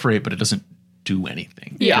could proliferate, but it doesn't do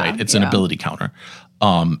anything. Yeah. Right? It's an ability counter.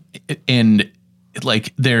 And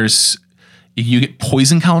like you get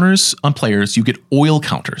poison counters on players. You get oil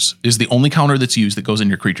counters is the only counter that's used that goes in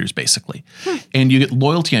your creatures basically. And you get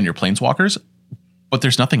loyalty on your planeswalkers, but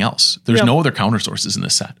there's nothing else. There's no other counter sources in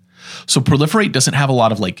this set. So proliferate doesn't have a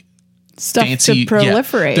lot of like stuff fancy to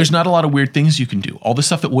proliferate. There's not a lot of weird things you can do. All the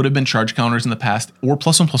stuff that would have been charge counters in the past or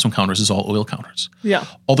 +1/+1 counters is all oil counters. Yeah.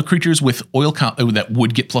 All the creatures with oil that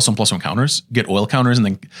would get +1/+1 counters get oil counters and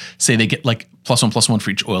then say they get like +1/+1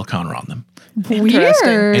 for each oil counter on them. Weird.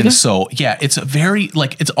 And so, it's a very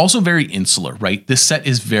it's also very insular, right? This set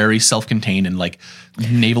is very self-contained and like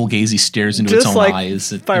navel gazy stares into Just its own like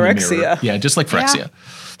eyes. In the Phyrexia. mirror. Yeah, just like Phyrexia.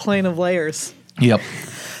 Plane of layers. Yep.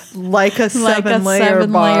 Like a 7-layer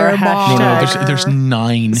seven-layer bar. bar. No, there's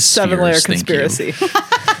 9 7-layer spheres. Thank you. conspiracy.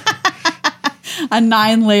 A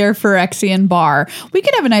 9-layer Phyrexian bar. We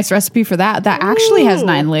could have a nice recipe for that. That actually has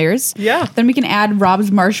 9 layers. Yeah. Then we can add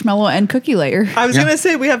Rob's marshmallow and cookie layer. I was going to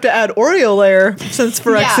say we have to add Oreo layer since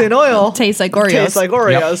Phyrexian oil Tastes like Oreos. tastes like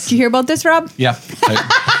Oreos. Did you hear about this, Rob? Yeah,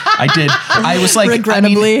 I did. I was like,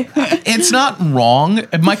 Regrettably. it's not wrong.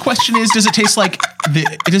 My question is, does it taste like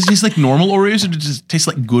does it taste like normal Oreos, or does it taste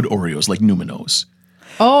like good Oreos, like Numino's?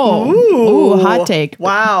 Oh, hot take.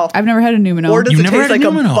 Wow. I've never had a Numino. Or does You've it never taste had like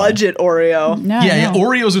a Numino? budget Oreo? No, Yeah, no.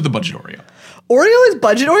 Oreos are the budget Oreo. Oreo is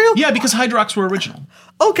budget Oreo? Yeah, because Hydrox were original.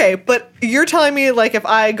 Okay, but you're telling me like if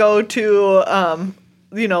I go to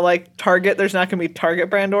like Target, there's not going to be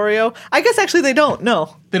Target brand Oreo? I guess actually they don't.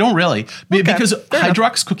 No. They don't really, because fair enough.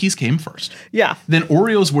 Hydrox cookies came first. Yeah. Then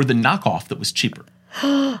Oreos were the knockoff that was cheaper.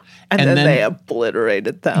 And then they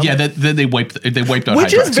obliterated them. Yeah, they wiped out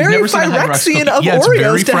Which Hydrox. is very You've never seen a Hydrox Phyrexian cookie. of Yeah, it's Oreos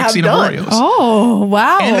very to have Phyrexian done. of Oreos. Oh,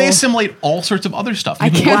 wow. And they assimilate all sorts of other stuff.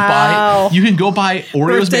 You Wow. can go buy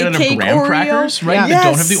Oreos Birthday made out of cake graham Oreo? crackers, right? Yeah. That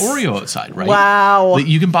don't have the Yes. Oreo outside, right? Wow. That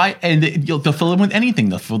you can buy, and they'll fill them with anything.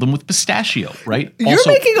 They'll fill them with pistachio, right? You're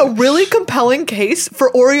making a really compelling case for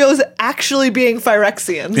Oreos actually being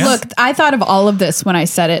Phyrexians. Yeah. Look, I thought of all of this when I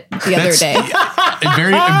said it the other day.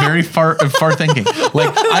 very far thinking.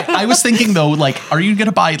 Like I was thinking though, like, are you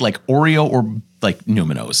gonna buy like Oreo or like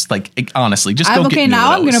Numino's? Like honestly, just I'm go okay get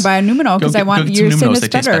now. Numino's. I'm gonna buy a Numino because I want your sin is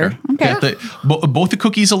better. Okay. Yeah, both the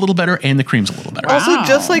cookies a little better and the cream's a little better. Also, Wow.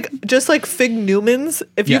 just like Fig Newmans,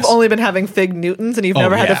 if you've Yes. only been having Fig Newtons and you've Oh,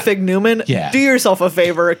 never had a yeah. Fig Newman, Yeah. do yourself a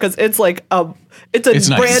favor because it's like it's It's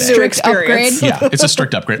nice. brand new Strict experience. upgrade. Yeah, it's a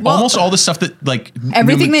strict upgrade. Almost all the stuff that like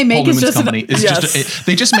Everything they make Paul is Newman's just an- company is Yes. just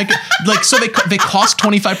they just make it like so they cost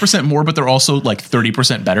 25% more, but they're also like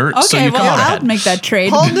 30% better. so Okay, you come well, out I'll ahead. make that trade.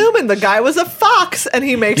 Paul Newman, the guy was a fox, and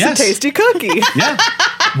he makes Yes. a tasty cookie. Yeah,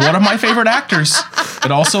 one of my favorite actors.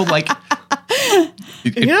 It also like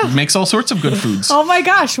it Yeah. makes all sorts of good foods. Oh my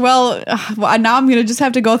gosh. Well, now I'm going to just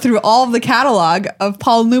have to go through all of the catalog of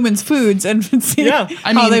Paul Newman's foods and see Yeah.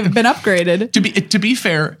 I how mean- they've been upgraded. To be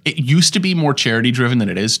fair, it used to be more charity driven than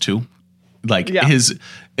it is too. Like Yeah.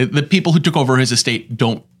 the people who took over his estate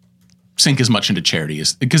don't sink as much into charity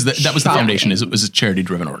as because that was the foundation. Is it was a charity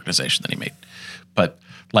driven organization that he made, but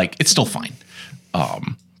like it's still fine.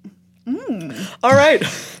 All right.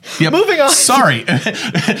 Yep. Moving on. Sorry.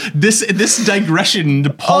 this digression to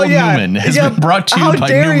Paul Newman has been brought to you How by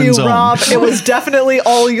dare Newman's you, Own. Rob? It was definitely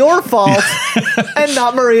all your fault and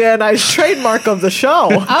not Maria and I's trademark of the show.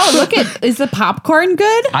 Oh, look at, is the popcorn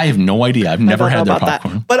good? I have no idea. I've never had their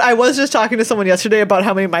popcorn. But I was just talking to someone yesterday about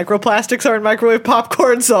how many microplastics are in microwave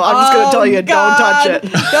popcorn, so I'm just going to tell you, don't touch it.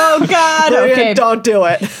 Oh, God. Maria, Okay. don't do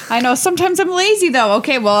it. I know. Sometimes I'm lazy, though.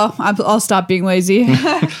 Okay, well, I'll stop being lazy.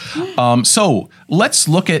 So let's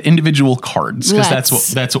look at individual cards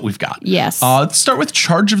because that's what we've got. Yes. Let's start with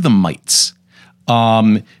Charge of the Mites.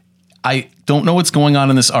 I don't know what's going on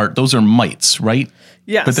in this art. Those are mites, right?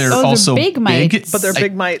 Yes. But they're Those are also big mites. But they're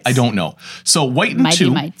big mites. I don't know. So white and Mighty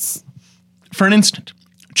 2 mites. for an instant.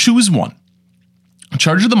 Choose one.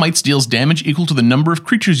 Charge of the Mites deals damage equal to the number of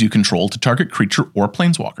creatures you control to target creature or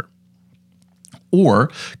planeswalker.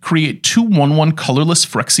 Or create 2 1/1 colorless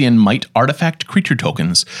Phyrexian Mite artifact creature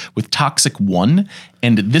tokens with Toxic 1,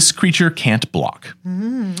 and this creature can't block.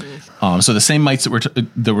 So the same mites that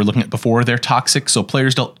we're looking at before, they're toxic, so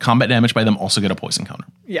players dealt combat damage by them also get a poison counter.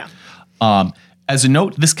 Yeah. As a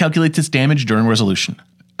note, this calculates its damage during resolution.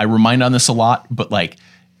 I remind on this a lot, but like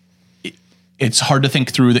it's hard to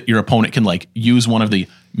think through that your opponent can like use one of the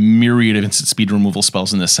myriad of instant speed removal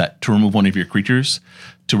spells in this set to remove one of your creatures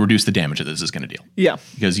to reduce the damage that this is going to deal. Yeah.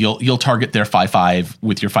 Because you'll target their 5/5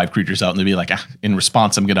 with your 5 creatures out, and they'll be like, in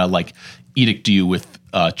response, I'm gonna like edict you with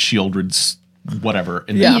Childred's whatever.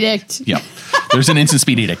 And Yeah. Edict. yeah. There's an instant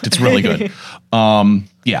speed edict. It's really good.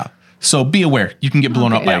 Yeah. So be aware. You can get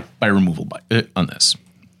blown up by removal on this.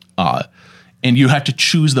 And you have to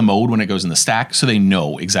choose the mode when it goes in the stack so they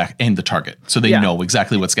know and the target. So they know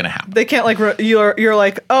exactly what's going to happen. They can't like, you're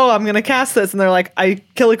like, oh, I'm going to cast this. And they're like, I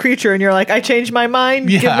kill a creature. And you're like, I changed my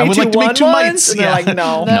mind. Yeah, Give me I would like to make 2 mites. And they're like,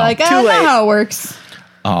 no. They're like, Too I don't late. know how it works.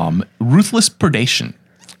 Ruthless Predation.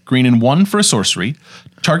 Green and 1 for a sorcery.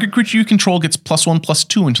 Target creature you control gets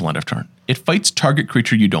 +1/+2 until end of turn. It fights target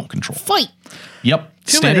creature you don't control. Fight. Yep.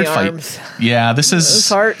 Too Standard many fight. arms. Yeah, this is... This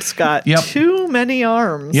heart's got too many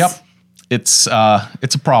arms. Yep. It's a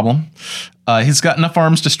problem. He's got enough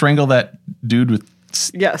arms to strangle that dude with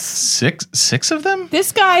Yes. six of them?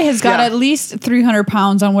 This guy has got Yeah. at least 300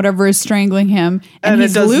 pounds on whatever is strangling him, and And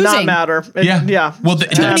he's it does losing. not matter. Yeah. Well, many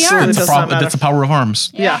that's arms. the Does not problem. matter. That's the power of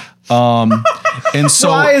arms. Yeah. And so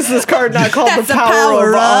Why is this card not called That's the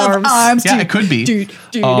power of arms? yeah, it could be.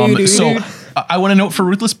 So I want to note for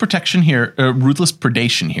Ruthless Predation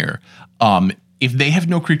here, if they have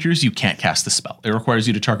no creatures, you can't cast the spell. It requires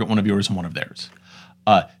you to target one of yours and one of theirs.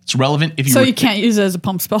 It's relevant if you... So you can't use it as a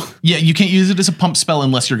pump spell. Yeah, you can't use it as a pump spell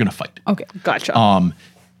unless you're going to fight. Okay. Gotcha.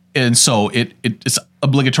 And so it's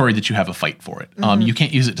obligatory that you have a fight for it. You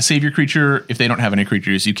can't use it to save your creature if they don't have any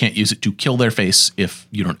creatures. You can't use it to kill their face if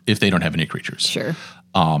they don't have any creatures. Sure.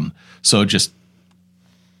 So just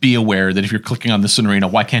be aware that if you're clicking on this in Arena,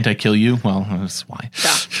 why can't I kill you? Well, that's why.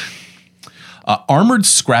 Yeah. Armored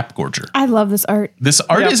Scrap Gorger. I love this art. This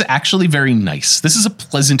art Yep. is actually very nice. This is a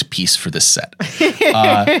pleasant piece for this set.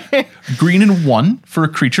 Green and 1 for a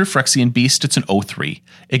creature, Phyrexian Beast. It's an 0/3.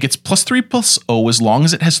 It gets +3/+0 as long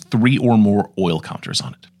as it has 3 or more oil counters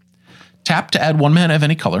on it. Tap to add 1 mana of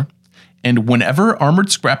any color. And whenever Armored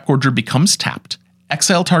Scrap Gorger becomes tapped,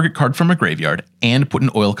 exile target card from a graveyard and put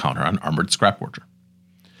an oil counter on Armored Scrap Gorger.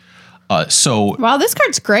 Wow, this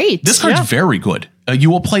card's great. This card's very good. You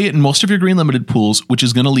will play it in most of your green limited pools, which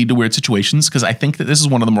is going to lead to weird situations because I think that this is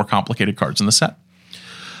one of the more complicated cards in the set.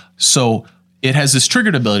 So it has this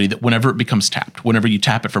triggered ability that whenever it becomes tapped, whenever you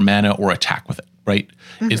tap it for mana or attack with it, right?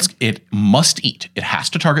 It must eat. It has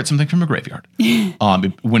to target something from a graveyard.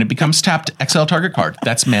 When it becomes tapped, exile target card.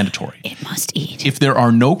 That's mandatory. It must eat. If there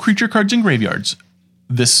are no creature cards in graveyards,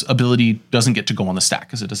 this ability doesn't get to go on the stack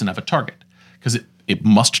because it doesn't have a target. Because it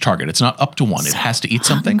must target. It's not up to 1. It has to eat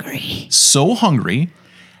something. Hungry. So hungry.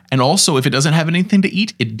 And also, if it doesn't have anything to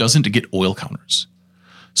eat, it doesn't get oil counters.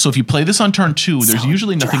 So if you play this on turn 2, there's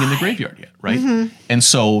usually nothing in the graveyard yet, right? And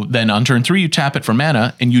so then on turn 3, you tap it for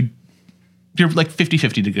mana, and you're like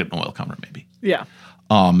 50-50 to get an oil counter, maybe. Yeah.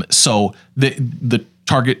 So the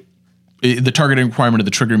targeting requirement of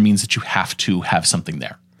the trigger means that you have to have something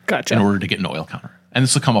there. Gotcha. In order to get an oil counter. And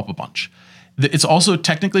this will come up a bunch. It's also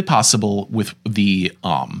technically possible with the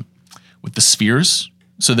spheres.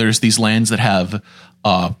 So there's these lands that have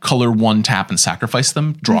color 1 tap and sacrifice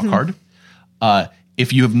them, draw a card.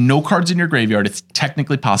 If you have no cards in your graveyard, it's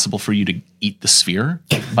technically possible for you to eat the sphere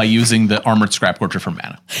by using the Armored Scrap Gorger for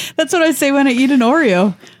mana. That's what I say when I eat an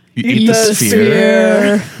Oreo. You eat the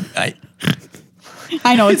sphere.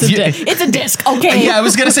 I know it's a disc. Okay. Yeah, I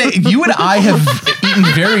was gonna say you and I have eaten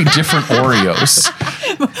very different Oreos.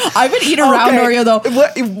 I would eat a round Oreo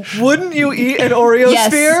though. Wouldn't you eat an Oreo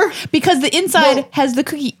sphere? Because the inside has the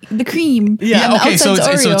cream. Yeah. And the Okay, so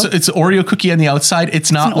outside's Oreo. it's Oreo cookie on the outside.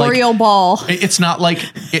 It's not An like Oreo ball. It's not like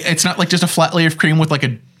just a flat layer of cream with like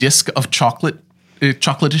a disc of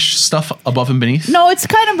chocolate-ish stuff above and beneath. No, it's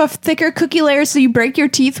kind of a thicker cookie layer, so you break your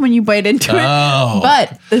teeth when you bite into it.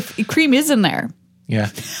 But the cream is in there. Yeah.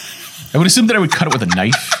 I would assume that I would cut it with a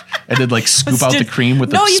knife and then like scoop out the cream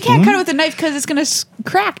with a spoon. No, you can't cut it with a knife because it's going to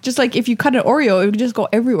crack. Just like if you cut an Oreo, it would just go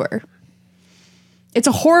everywhere. It's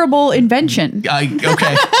a horrible invention.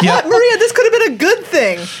 Okay. Yeah. Maria, this could have been a good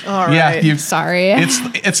thing. All right. Yeah. Sorry.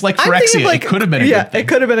 It's like I'm thinking Phyrexia. It could have been a good thing. it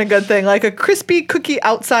could have been a good thing. Like a crispy cookie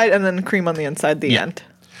outside and then cream on the inside, the end.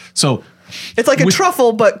 So It's like a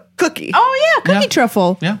truffle, but cookie. Oh, yeah. Cookie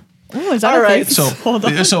truffle. yeah. Oh, is that All a right.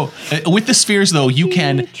 thing? So with the spheres though, you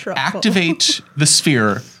can Truffle. activate the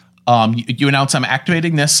sphere. You announce I'm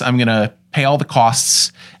activating this. I'm gonna pay all the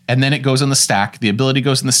costs, and then it goes on the stack. The ability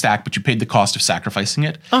goes in the stack, but you paid the cost of sacrificing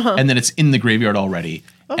it, and then it's in the graveyard already.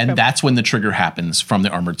 And that's when the trigger happens from the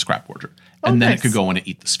Armored Scrap Forger. And then nice. it could go in and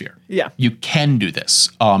eat the sphere. Yeah. You can do this.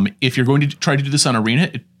 If you're going to try to do this on Arena,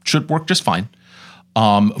 it should work just fine.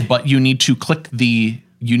 But you need to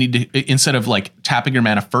instead of like tapping your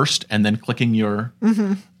mana first and then clicking your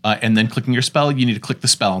spell, you need to click the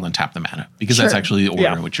spell and then tap the mana because that's Sure. actually the order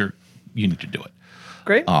Yeah. in which you need to do it.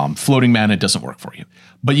 Great. Floating mana doesn't work for you.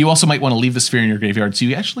 But you also might want to leave the sphere in your graveyard, so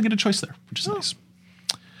you actually get a choice there, which is nice.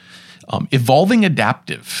 Evolving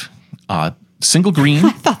Adaptive. Single green.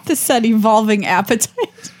 I thought this said evolving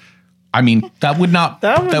appetite. I mean, that would not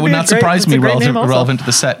That would be not great. surprise That's me a great name also. relevant to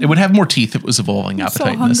the set. It would have more teeth if it was Evolving so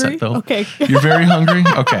Appetite in the set, hungry. though. Okay. You're very hungry?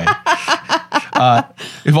 Okay.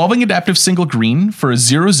 Evolving Adaptive single green for a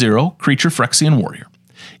 0/0 creature Phyrexian warrior.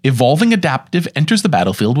 Evolving Adaptive enters the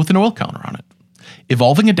battlefield with an oil counter on it.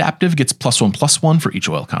 Evolving Adaptive gets +1/+1 for each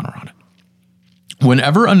oil counter on it.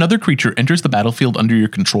 Whenever another creature enters the battlefield under your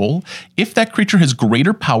control, if that creature has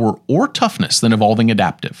greater power or toughness than Evolving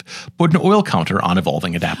Adaptive, put an oil counter on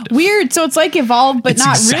Evolving Adaptive. Weird. So it's like evolve, but It's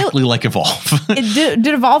not exactly really. like Evolve. Did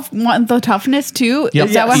evolve want the toughness too? Yep.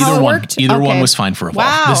 Is that how it worked? Either one Okay. was fine for Evolve.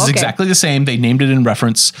 Wow, This is okay. exactly the same. They named it in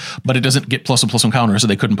reference, but it doesn't get +1/+1 counter, so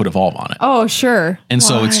they couldn't put Evolve on it. Oh, sure. And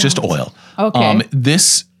so it's just oil. Okay.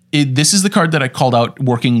 This is the card that I called out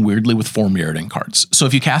working weirdly with 4 Mirrodin cards. So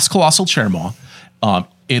if you cast Colossal Chairmaw,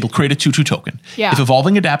 it'll create a 2/2 token. Yeah. If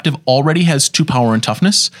Evolving Adaptive already has 2 power and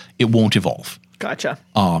toughness, it won't evolve. Gotcha.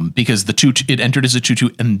 Because it entered as a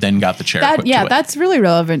 2/2 and then got the chair. equipped to it. That's really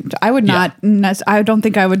relevant. I would not. I don't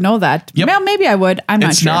think I would know that. Yep. Well, maybe I would. I'm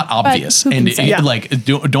not It's sure. not But obvious, who can and say?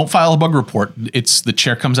 don't file a bug report. It's the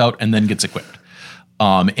chair comes out and then gets equipped,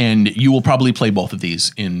 and you will probably play both of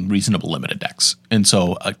these in reasonable limited decks. And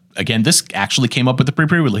so again, this actually came up with the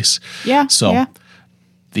pre-release. Yeah. So yeah.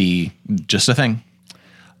 just a thing.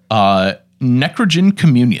 Necrogen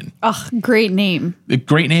Communion. Ugh, great name. A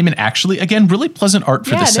great name, and actually, again, really pleasant art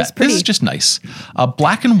for Yeah, the it is set. This pretty. is just nice.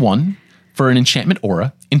 Black and 1 for an enchantment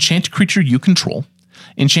aura. Enchant creature you control.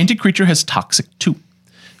 Enchanted creature has Toxic 2.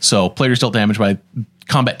 So players dealt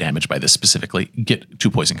combat damage by this specifically, get 2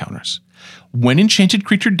 poison counters. When enchanted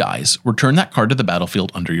creature dies, return that card to the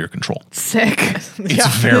battlefield under your control. Sick.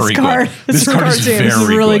 It's very card- good. This card is this is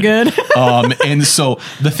very really good. And so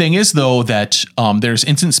the thing is, though, that there's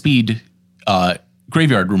instant speed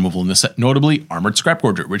graveyard removal in this set, notably Armored Scrap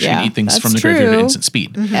Forger, which Yeah, can eat things that's from the graveyard at true. instant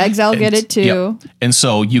speed. Exile get it too. Yep. And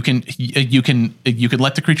so you can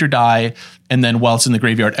let the creature die, and then while it's in the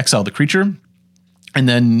graveyard, exile the creature, and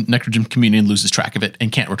then Necrogen Communion loses track of it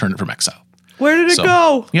and can't return it from exile. Where did it So,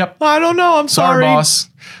 go? yep. I don't know. I'm Sorry, sorry. boss.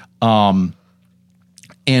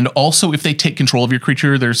 And also, if they take control of your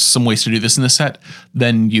creature, there's some ways to do this in this set.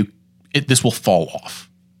 Then this will fall off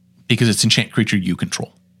because it's enchant creature you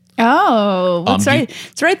control. Oh, that's right.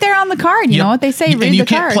 It's right there on the card. You know what they say? Read and you the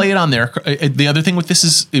can't card. play it on there. The other thing with this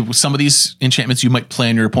is with some of these enchantments, you might play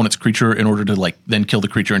on your opponent's creature in order to then kill the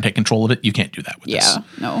creature and take control of it. You can't do that with this. Yeah.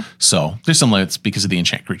 No. So there's some limits because of the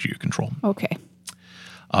enchant creature you control. Okay.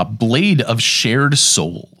 Blade of Shared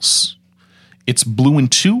Souls. It's blue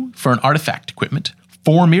and 2 for an artifact equipment,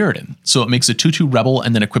 4 Mirrodin. So it makes a 2/2 rebel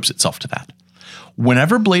and then equips itself to that.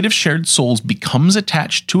 Whenever Blade of Shared Souls becomes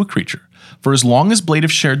attached to a creature, for as long as Blade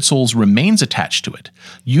of Shared Souls remains attached to it,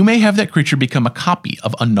 you may have that creature become a copy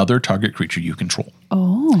of another target creature you control.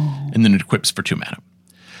 Oh. And then it equips for 2 mana.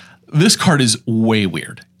 This card is way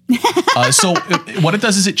weird. So what it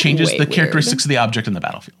does is it changes Way the weird. characteristics of the object in the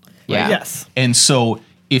battlefield. Yeah. Yes. And so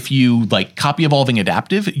if you copy Evolving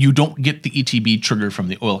Adaptive, you don't get the ETB trigger from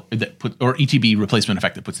the oil or ETB replacement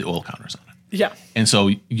effect that puts the oil counters on it. Yeah. And so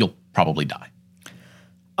you'll probably die.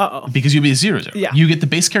 Because you'll be a 0/0. Yeah. You get the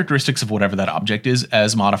base characteristics of whatever that object is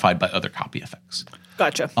as modified by other copy effects.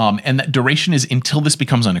 Gotcha. And that duration is until this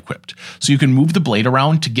becomes unequipped. So you can move the blade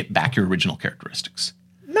around to get back your original characteristics.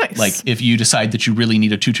 Nice. Like if you decide that you really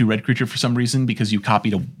need a 2/2 red creature for some reason because you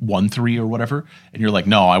copied a 1/3 or whatever, and you're like,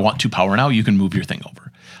 no, I want 2 power now, you can move your thing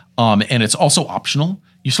over. And it's also optional.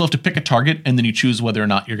 You still have to pick a target, and then you choose whether or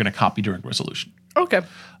not you're going to copy during resolution. Okay.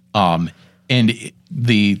 This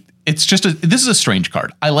is a strange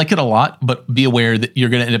card. I like it a lot, but be aware that you're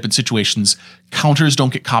going to end up in situations counters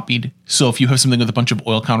don't get copied. So if you have something with a bunch of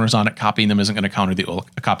oil counters on it, copying them isn't going to copy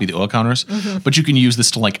the oil counters. Mm-hmm. But you can use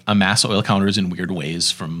this to like amass oil counters in weird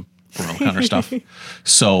ways from oil counter stuff.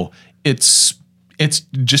 So it's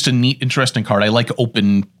just a neat, interesting card. I like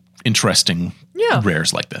open, interesting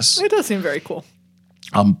rares like this. It does seem very cool.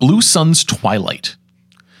 Blue Sun's Twilight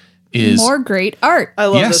is More great art. I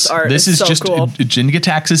love this art. This It's is so just cool.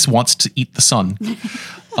 Jin-Gitaxias wants to eat the sun.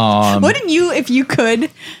 Wouldn't you, if you could?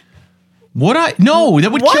 Would I? No, that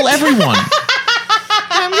would kill everyone.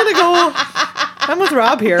 I'm gonna go. I'm with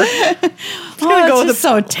Rob here. Oh, go it's with just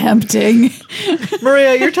so tempting.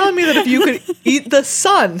 Maria, you're telling me that if you could eat the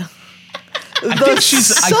sun,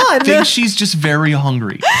 I think she's just very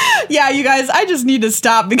hungry. Yeah, you guys, I just need to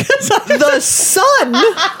stop because the sun.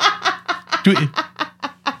 Do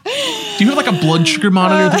you have like a blood sugar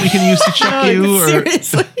monitor that we can use to check you? Or?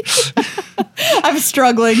 seriously. I'm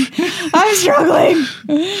struggling.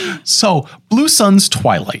 So, Blue Sun's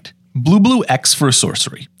Twilight. Blue X for a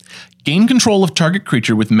sorcery. Gain control of target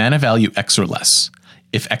creature with mana value X or less.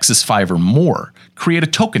 If X is 5 or more, create a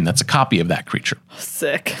token that's a copy of that creature.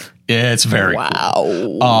 Sick. It's very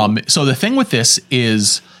cool. So the thing with this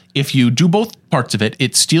is if you do both parts of it,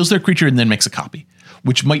 it steals their creature and then makes a copy,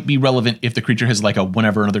 which might be relevant if the creature has like a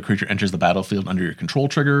whenever another creature enters the battlefield under your control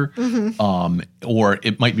trigger. Or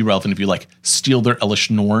it might be relevant if you like steal their Elish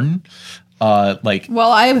Norn.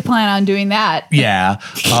 Well, I plan on doing that. Yeah.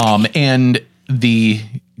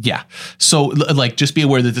 So like just be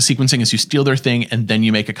aware that the sequencing is you steal their thing and then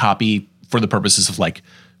you make a copy for the purposes of like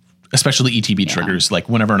especially ETB triggers, like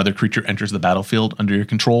whenever another creature enters the battlefield under your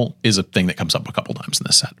control is a thing that comes up a couple times in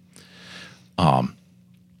this set.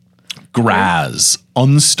 Graz,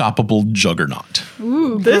 Unstoppable Juggernaut.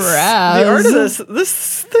 Ooh, The Graz. art of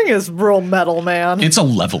this thing is real metal, man. It's a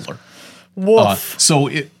leveler. Woof.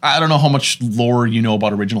 I don't know how much lore you know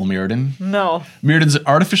about original Mirrodin. No. Mirrodin's an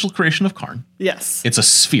artificial creation of Karn. Yes. It's a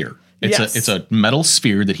sphere. It's a metal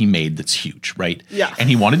sphere that he made that's huge, right? Yeah. And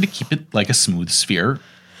he wanted to keep it like a smooth sphere.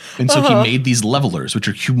 And so he made these levelers, which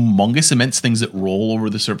are humongous, immense things that roll over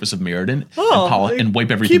the surface of Mirrodin and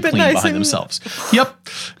wipe everything keep it clean nice behind and- themselves. Yep.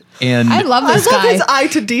 And I love I this love guy. his eye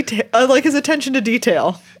to detail. I like his attention to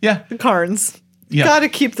detail. yeah. Karns. Yeah. Got to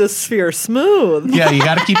keep the sphere smooth. Yeah, you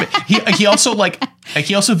got to keep it. He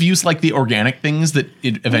also views like the organic things that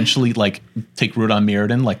it eventually like take root on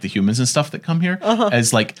Mirrodin, like the humans and stuff that come here,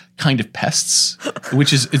 as like kind of pests.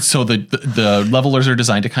 Which is so the levelers are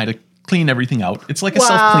designed to kind of clean everything out. It's like a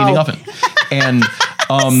self-cleaning oven, and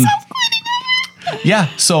yeah.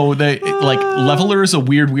 So like leveler is a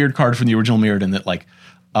weird card from the original Mirrodin that like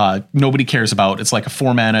nobody cares about. It's like a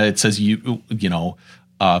 4 mana. It says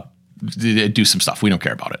do some stuff. We don't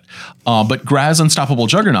care about it. But Graz Unstoppable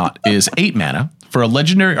Juggernaut is 8 mana for a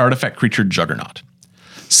legendary artifact creature Juggernaut.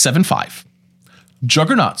 7/5.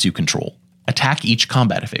 Juggernauts you control attack each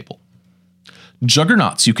combat if able.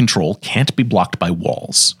 Juggernauts you control can't be blocked by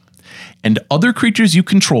walls. And other creatures you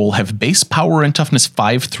control have base power and toughness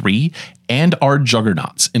 5/3 and are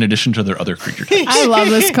juggernauts in addition to their other creature types. I love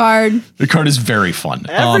this card. The card is very fun.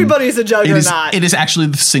 Everybody's a juggernaut. It is actually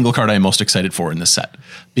the single card I'm most excited for in this set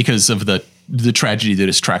because of the tragedy that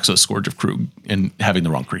is Traxos Scourge of Krug and having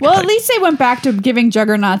the wrong creature Well, type. at least they went back to giving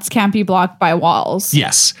juggernauts can't be blocked by walls.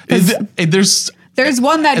 Yes. There's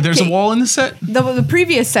one that There's a wall in the set? the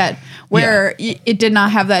previous set where it did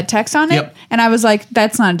not have that text on it, Yep. and I was like,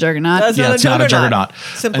 "That's not a juggernaut." That's Yeah, it's not a juggernaut.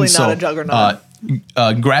 Simply And not a juggernaut.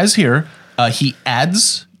 Graz here, he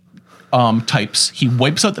adds types. He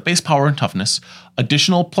wipes out the base power and toughness.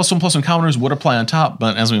 Additional +1/+1 counters would apply on top,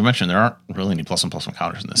 but as we mentioned, there aren't really any +1/+1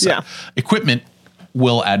 counters in this set. Yeah. Equipment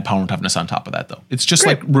will add power and toughness on top of that, though. It's just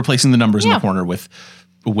like replacing the numbers in the corner with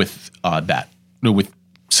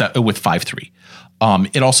 5/3.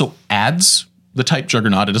 It also adds the type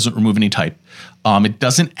Juggernaut. It doesn't remove any type. It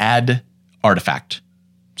doesn't add artifact.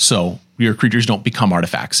 So your creatures don't become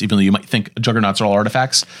artifacts, even though you might think Juggernauts are all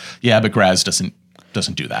artifacts. Yeah, but Graz doesn't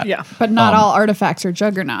do that. Yeah. But not all artifacts are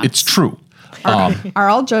juggernauts. It's true. Are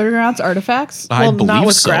all juggernauts artifacts? I Well, believe not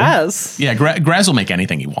with so. Graz. Yeah, Graz will make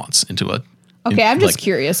anything he wants into a Okay, I'm just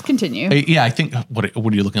curious. Continue. Yeah, I think what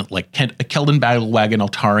are you looking at? Like a Keldon Battle Wagon,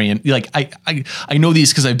 Altarian. Like I know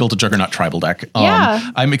these because I built a Juggernaut tribal deck.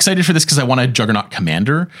 Yeah. I'm excited for this because I want a Juggernaut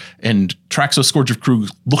commander, and Traxos Scourge of Krug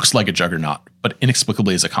looks like a Juggernaut, but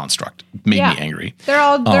inexplicably is a construct. Made me angry. They're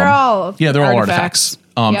all artifacts.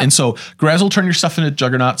 And so Graz will turn your stuff into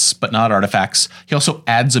juggernauts, but not artifacts. He also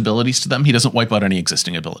adds abilities to them. He doesn't wipe out any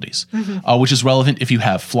existing abilities, which is relevant if you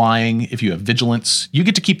have flying, if you have vigilance. You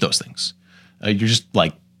get to keep those things. You're just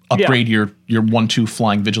like upgrade your 1/2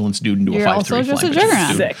 flying vigilance dude into a 5/3 also just flying a vigilance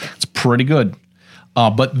dude. Sick. It's pretty good.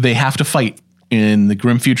 But they have to fight. In the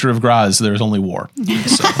grim future of Graz, there's only war.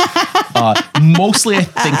 So, mostly, I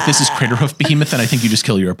think this is Craterhoof Behemoth, and I think you just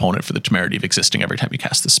kill your opponent for the temerity of existing every time you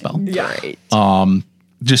cast this spell. Right.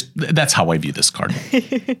 Just that's how I view this card.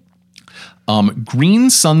 Green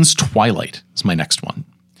Sun's Twilight is my next one.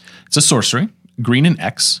 It's a sorcery, green and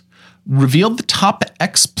X. Reveal the top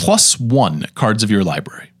X+1 cards of your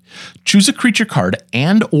library. Choose a creature card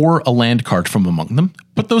and or a land card from among them.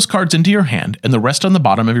 Put those cards into your hand and the rest on the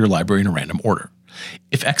bottom of your library in a random order.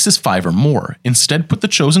 If X is 5 or more, instead put the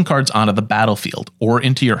chosen cards onto the battlefield or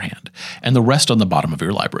into your hand and the rest on the bottom of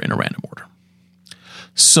your library in a random order.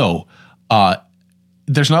 So,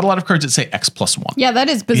 there's not a lot of cards that say X+1. Yeah, that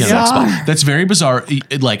is Yeah, bizarre. that's very bizarre.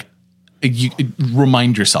 You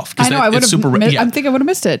remind yourself. I know. I would have. I think I would have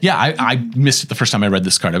missed it. Yeah, I missed it the first time I read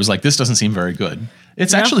this card. I was like, this doesn't seem very good.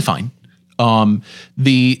 It's actually fine.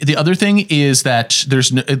 The other thing is that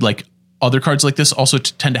there's other cards like this also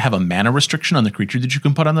tend to have a mana restriction on the creature that you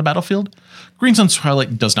can put on the battlefield. Green Sun's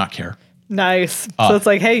Twilight does not care. Nice. So it's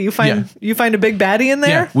like, hey, you find a big baddie in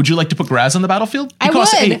there? Yeah. Would you like to put Graz on the battlefield? I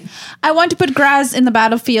would. I want to put Graz in the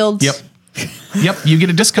battlefield. Yep. You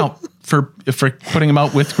get a discount for putting them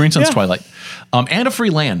out with Green Sun's Twilight, and a free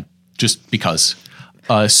land just because.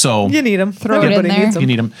 So you need them. Throw it in there. Needs them. You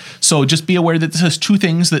need them. So just be aware that this has two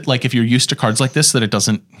things that, like, if you're used to cards like this, that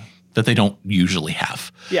they don't usually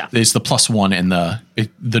have. Yeah. There's the +1 and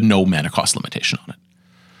the no mana cost limitation on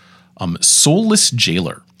it. Soulless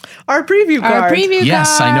Jailer. Our preview card. Our preview card.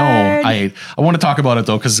 Yes, I know. I want to talk about it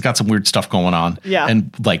though because it's got some weird stuff going on. Yeah.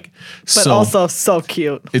 And But also so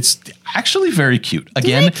cute. It's actually very cute.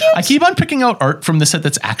 Again, I keep on picking out art from the set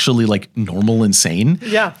that's actually like normal insane.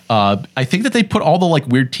 Yeah. I think that they put all the like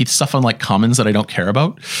weird teeth stuff on like commons that I don't care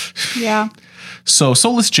about. Yeah. So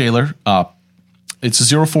Soulless Jailer, it's a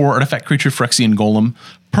 0/4 artifact creature, Phyrexian Golem.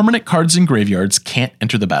 Permanent cards in graveyards can't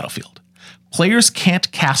enter the battlefield. Players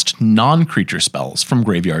can't cast non-creature spells from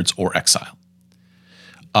graveyards or exile.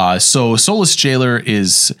 So Soulless Jailer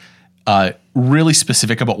is really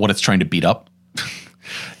specific about what it's trying to beat up.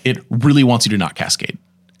 It really wants you to not cascade.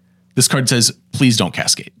 This card says, please don't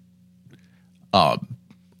cascade.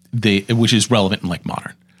 Which is relevant in like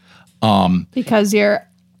Modern. Because you're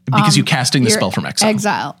casting the spell from exile.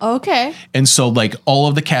 Exile. Okay. And so like all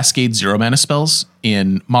of the Cascade 0 mana spells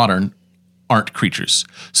in Modern aren't creatures.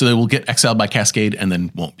 So they will get exiled by Cascade and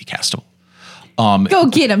then won't be castable. Go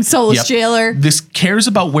get him, Soulless Jailer. This cares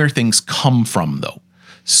about where things come from though.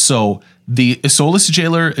 So the Soulless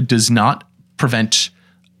Jailer does not prevent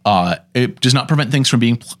things from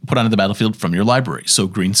being put onto the battlefield from your library. So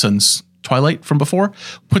Green Sun's Twilight from before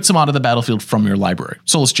puts them onto the battlefield from your library.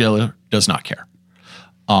 Soulless Jailer does not care.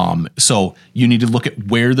 So you need to look at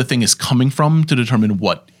where the thing is coming from to determine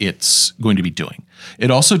what it's going to be doing. It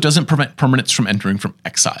also doesn't prevent permanents from entering from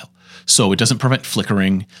exile. So it doesn't prevent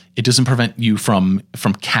flickering. It doesn't prevent you from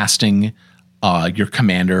casting your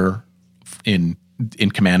commander in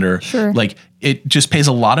Commander. Sure. Like it just pays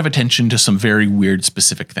a lot of attention to some very weird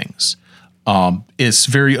specific things. It's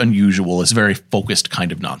very unusual. It's very focused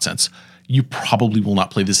kind of nonsense. You probably will not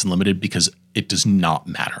play this in limited because it does not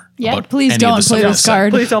matter. Yeah, about please any of don't the stuff play in this set.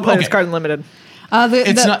 card. Please don't play this Okay. card in limited.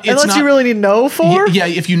 Unless You really need an 0/4? Yeah,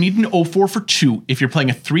 if you need an 0/4 for 2, if you're playing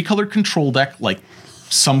a 3-color control deck, like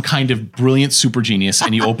some kind of brilliant super genius,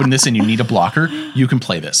 and you open this and you need a blocker, you can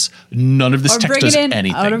play this. None of this Or text bring does it in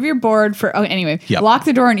anything. out of your board for. Oh, anyway. Yep. Lock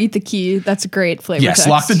the door and eat the key. That's a great flavor. Yes, text.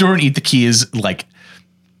 lock the door and eat the key is like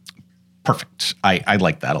perfect. I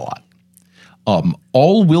like that a lot.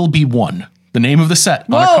 All will be one. The name of the set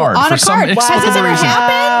on a card on for a some card. Has this inexplicable ever reason.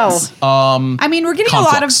 happened? I mean, we're getting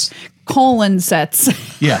Conflux. a lot of colon sets.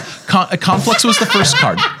 Yeah, Conflux was the first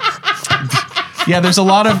card. Yeah, there's a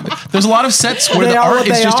lot of sets where They the are art what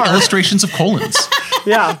is they just are. illustrations of colons.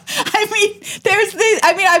 Yeah.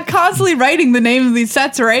 I'm constantly constantly writing the name of these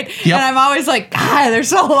sets, right? Yep. And I'm always like, God, they're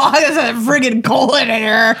so long. There's a friggin' colon in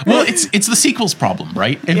here. Well, it's the sequels problem,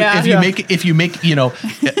 right? Yeah. If you make, you know,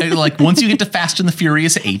 like once you get to Fast and the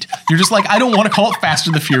Furious 8, you're just like, I don't want to call it Fast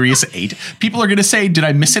and the Furious 8. People are going to say, did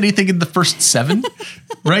I miss anything in the first 7?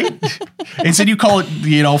 Right? Instead you call it,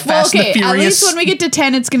 you know, Fast and the Furious. At least when we get to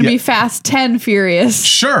 10, it's going to be Fast 10 Furious.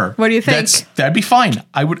 Sure. What do you think? That'd be fine.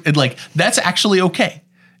 I would like, that's actually okay.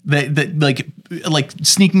 That like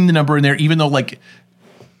sneaking the number in there, even though like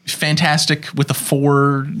Fantastic with the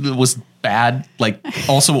 4 was bad. Like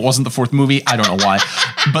also it wasn't the 4th movie. I don't know why,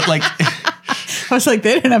 but like I was like,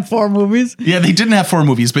 they didn't have 4 movies. yeah, they didn't have 4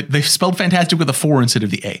 movies, but they spelled Fantastic with a 4 instead of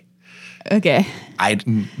the A. Okay.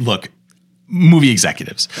 Look, movie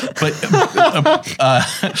executives, but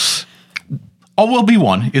All Will Be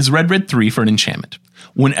One is Red 3 for an enchantment.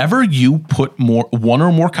 Whenever you put one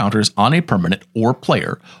or more counters on a permanent or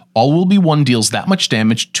player, All Will Be One deals that much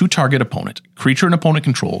damage to target opponent, creature an opponent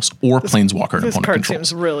controls, or planeswalker an This opponent card controls.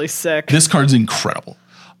 seems really sick. This card's incredible.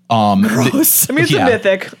 Gross. I mean, it's yeah. a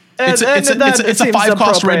mythic. It's a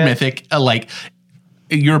 5-cost red mythic.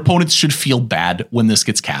 Your opponents should feel bad when this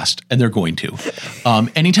gets cast, and they're going to.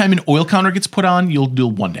 Anytime an oil counter gets put on, you'll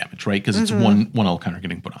deal 1 damage, right? Because it's one oil counter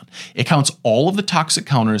getting put on. It counts all of the toxic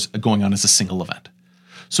counters going on as a single event.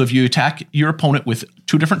 So if you attack your opponent with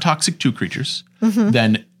 2 different toxic 2 creatures,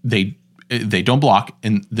 then they don't block,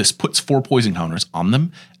 and this puts 4 poison counters on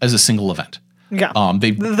them as a single event. Yeah.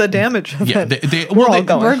 The damage. Yeah, We're all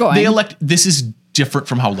going. We're going. They elect. This is different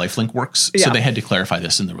from how Lifelink works, so Yeah. they had to clarify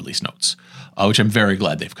this in the release notes, which I'm very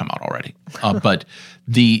glad they've come out already. But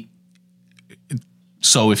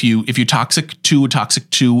so if you toxic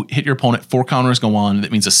 2, hit your opponent, 4 counters go on.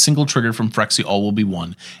 That means a single trigger from Phyrexia All Will Be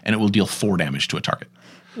One, and it will deal 4 damage to a target.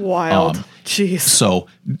 Wild. Jeez. So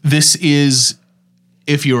this is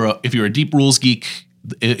if you're a deep rules geek.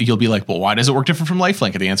 You'll be like, well, why does it work different from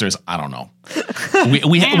Lifelink? And the answer is, I don't know.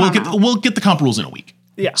 We'll get the comp rules in a week.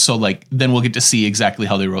 Yeah. So like then we'll get to see exactly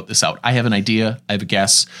how they wrote this out. I have an idea, I have a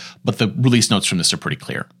guess, but the release notes from this are pretty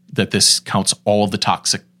clear that this counts all of the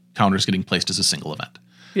toxic counters getting placed as a single event.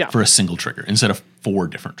 Yeah. For a single trigger instead of 4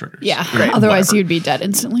 different triggers. Yeah. Right, Otherwise, whatever. you'd be dead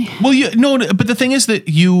instantly. Well, but the thing is that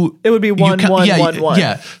It would be 1, 1, 1.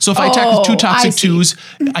 Yeah. So if I attack with 2 I toxic see.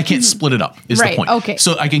 2s, I can't split it up. Is Right, the point? okay.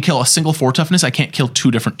 So I can kill a single 4 toughness. I can't kill 2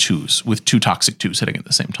 different 2s with 2 toxic 2s hitting at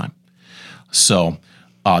the same time. So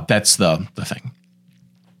that's the thing.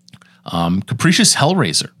 Capricious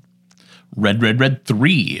Hellraiser, red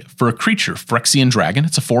 3 for a creature, Phyrexian Dragon.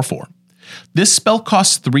 It's a 4/4. This spell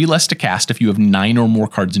costs 3 less to cast if you have 9 or more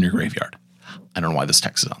cards in your graveyard. I don't know why this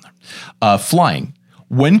text is on there. Flying.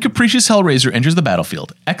 When Capricious Hellraiser enters the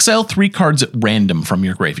battlefield, exile 3 cards at random from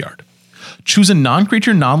your graveyard. Choose a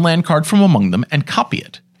non-creature, non-land card from among them and copy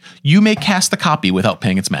it. You may cast the copy without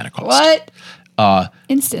paying its mana cost. What?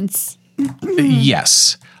 Instance.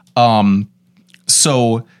 Yes.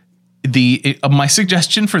 So my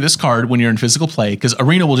suggestion for this card when you're in physical play, because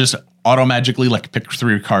Arena will just auto-magically like pick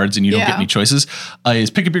 3 cards and you don't get Yeah. any choices, is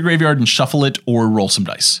pick up your graveyard and shuffle it or roll some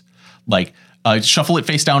dice. Like shuffle it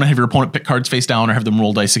face down and have your opponent pick cards face down or have them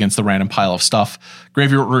roll dice against the random pile of stuff.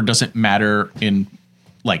 Graveyard order doesn't matter in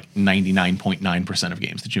like 99.9% of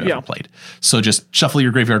games that you've ever played. So just shuffle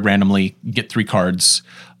your graveyard randomly, get 3 cards,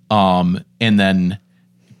 and then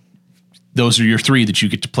those are your 3 that you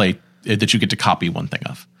get to play, that you get to copy one thing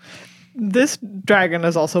of. This dragon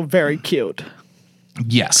is also very cute.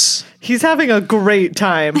 Yes. He's having a great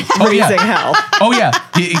time yeah. raising hell. Oh yeah.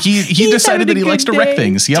 He decided that he likes to wreck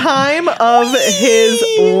things. Yep. Time of his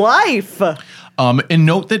life. And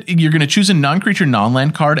note that you're going to choose a non-creature,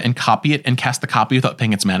 non-land card and copy it and cast the copy without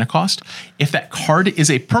paying its mana cost. If that card is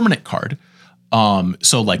a permanent card,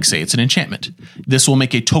 so like say it's an enchantment, this will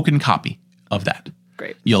make a token copy of that.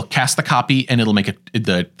 Great. You'll cast the copy and it'll make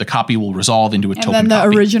the copy will resolve into a token And then the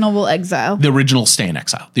copy. original will exile. The original stay in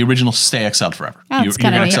exile. The original stay exiled forever. Oh, You're that's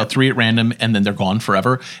going kinda to neat. exile 3 at random and then they're gone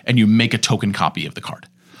forever. And you make a token copy of the card.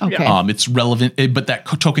 Okay. It's relevant, but that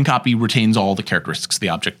token copy retains all the characteristics of the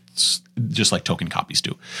objects, just like token copies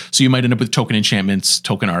do. So you might end up with token enchantments,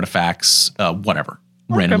 token artifacts, whatever,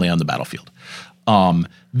 randomly on the battlefield.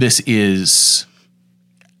 This is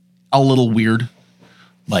a little weird.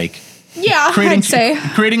 Like, yeah, I'd say.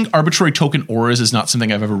 creating arbitrary token auras is not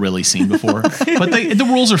something I've ever really seen before, but the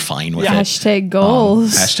rules are fine with it. Hashtag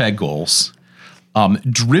goals. Hashtag goals.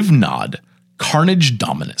 Drivnod, Carnage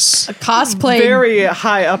Dominus. Cosplay. Very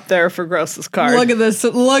high up there for grossest card. Look at this.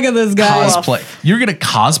 Look at this guy. Cosplay. You're gonna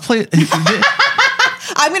cosplay.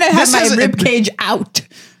 I'm going to have This my is- rib cage out.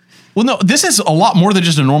 Well, no, this is a lot more than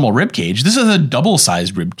just a normal rib cage. This is a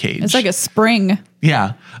double-sized rib cage. It's like a spring.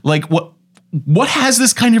 yeah. Like what has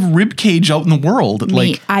this kind of rib cage out in the world?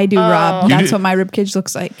 Me, Like I do, Rob. You That's do- what my rib cage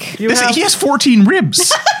looks like. You this, have- he has 14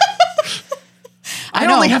 ribs. I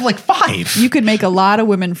know. only have like 5. You could make a lot of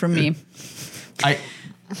women from me. I.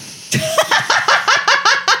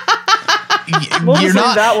 we'll You're just leave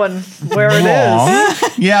not that one where it is.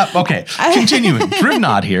 wrong. Yeah, okay. Continuing.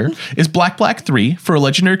 Drivnod here is black 3 for a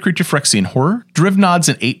legendary creature Phyrexian horror. Drivnod's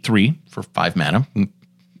an 8/3 for 5 mana.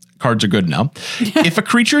 Cards are good now. If a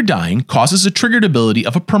creature dying causes a triggered ability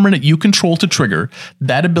of a permanent you control to trigger,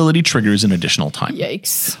 that ability triggers an additional time.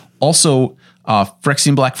 Yikes. Also,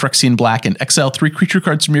 Phyrexian Black, and exile 3 creature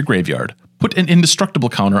cards from your graveyard. Put an indestructible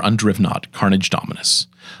counter on Drivnod, Carnage Dominus.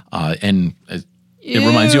 It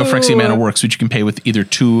reminds you of Phyrexian Mana works, which you can pay with either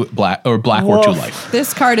 2 black or 2 Woof. life.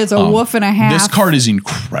 This card is a woof and a half. This card is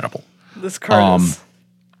incredible. This card is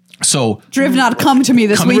So Drivnod, come to me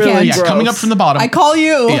this coming, weekend. Really coming up gross. from the bottom. I call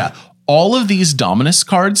you. Yeah. All of these Dominus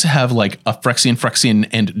cards have like a Phyrexian,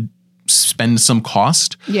 and spend some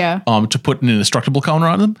cost to put an indestructible counter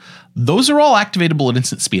on them. Those are all activatable at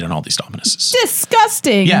instant speed on all these Dominuses.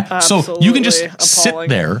 Disgusting. Yeah. So you can just Absolutely sit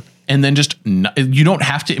there and then just, you don't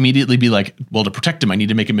have to immediately be like, well, to protect him, I need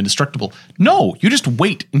to make him indestructible. No, you just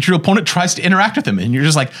wait until your opponent tries to interact with him and you're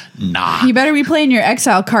just like, nah. You better be playing your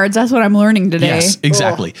exile cards. That's what I'm learning today. Yes,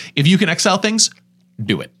 exactly. If you can exile things,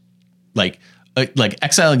 do it. Like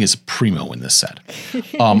exiling is primo in this set.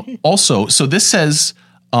 Also, so this says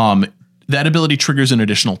that ability triggers an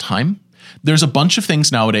additional time. There's a bunch of things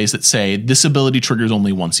nowadays that say this ability triggers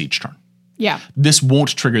only once each turn. Yeah. This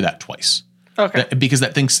won't trigger that twice. Okay. Because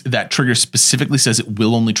that trigger specifically says it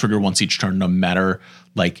will only trigger once each turn, no matter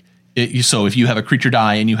so if you have a creature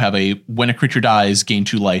die and you have when a creature dies, gain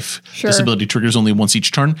 2 life, this ability triggers only once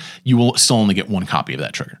each turn, you will still only get 1 copy of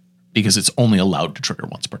that trigger because it's only allowed to trigger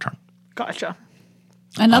once per turn. Gotcha.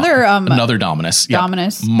 Another Dominus.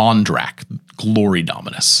 Dominus. Mondrak, Glory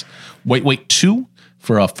Dominus. Wait 2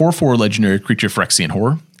 for a 4/4 legendary creature Phyrexian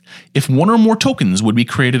horror. If 1 or more tokens would be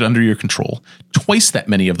created under your control, twice that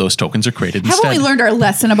many of those tokens are created instead. Haven't we learned our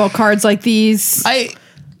lesson about cards like these? I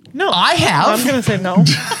I'm have. going to say no.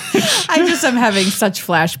 I just am having such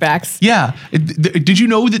flashbacks. Yeah. Did you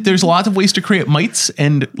know that there's a lot of ways to create mites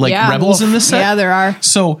and rebels in this set? Yeah, there are.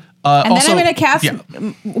 So, And also, then I'm going to cast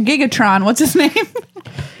Gigatron. What's his name?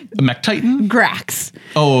 Mech-Titan? Grax.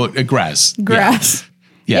 Oh, Graz. Grass.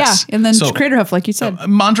 Yes. Yeah, and then So, Craterhoof, like you said.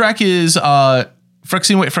 Mondrak is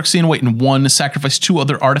Phyrexian weight, and 1. Sacrifice 2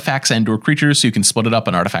 other artifacts and/or creatures, so you can split it up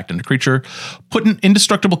an artifact and a creature. Put an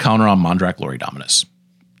indestructible counter on Mondrak Glory Dominus.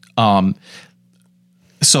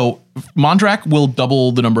 So Mondrak will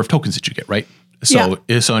double the number of tokens that you get, right? So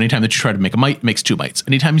anytime that you try to make a mite, it makes 2 mites.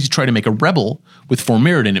 Anytime you try to make a rebel with 4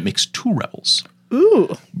 Mirrodin, it makes 2 rebels.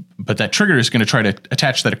 Ooh. But that trigger is going to try to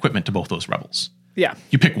attach that equipment to both those rebels. Yeah.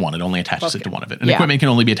 You pick one, it only attaches it to one of it. And Yeah. equipment can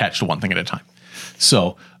only be attached to one thing at a time.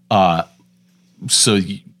 So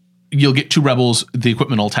you'll get 2 rebels, the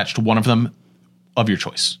equipment will attach to one of them of your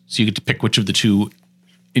choice. So you get to pick which of the 2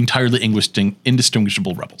 entirely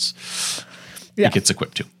indistinguishable rebels it gets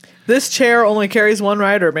equipped to. This chair only carries 1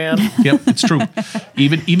 rider, man. Yep, it's true.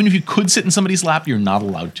 Even if you could sit in somebody's lap, you're not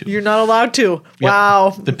allowed to. You're not allowed to. Yep.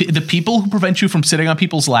 Wow. The people who prevent you from sitting on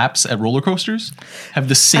people's laps at roller coasters have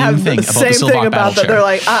the same Have thing the about same the thing Silbach about battle that. chair. They're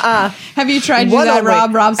like, Have you tried to do What that, only?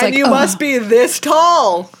 Rob? Rob's and like, you must be this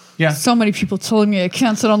tall. Yeah, So many people told me I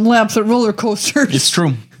can't sit on laps at roller coasters. it's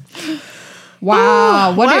true.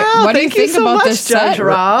 Wow. What do you thank you think so about much, this Judge set?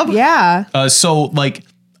 Rob. Yeah. So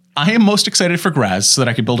I am most excited for Graz so that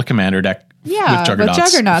I can build a commander deck Yeah, with Juggernauts.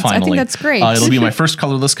 with Juggernauts. I think Finally. that's great. It'll be my first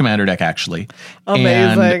colorless commander deck, actually.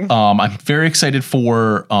 Amazing. And I'm very excited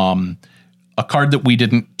for a card that we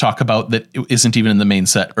didn't talk about that isn't even in the main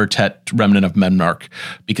set, Urtet, Remnant of Memnarch,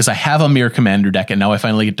 because I have a mirror commander deck and now I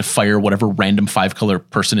finally get to fire whatever random 5-color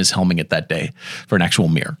person is helming it that day for an actual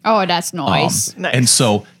mirror. Oh, that's nice. Nice. And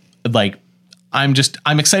so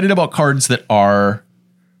I'm excited about cards that are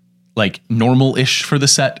normal-ish for the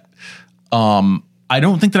set. I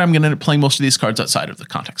don't think that I'm going to end up playing most of these cards outside of the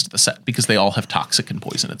context of the set because they all have toxic and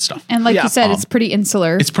poison and stuff. And like Yeah. you said, it's pretty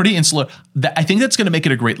insular. It's pretty insular. I think that's going to make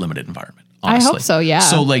it a great limited environment. Honestly. I hope so, yeah.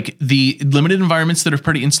 So the limited environments that are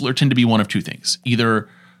pretty insular tend to be one of 2 things: either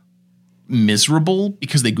miserable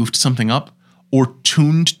because they goofed something up, or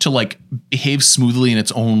tuned to behave smoothly in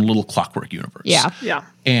its own little clockwork universe. Yeah. Yeah.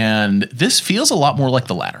 And this feels a lot more like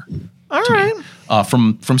the latter. All right.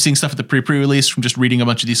 From seeing stuff at the pre-release, from just reading a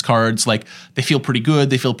bunch of these cards, they feel pretty good.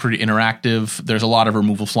 They feel pretty interactive. There's a lot of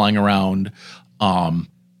removal flying around.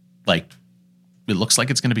 It looks like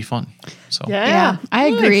it's going to be fun. So Yeah. Yeah, I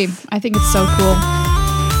agree. I think it's so cool.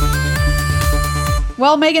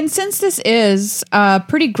 Well, Megan, since this is a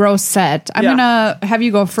pretty gross set, I'm Yeah. gonna have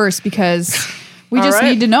you go first because we All just right.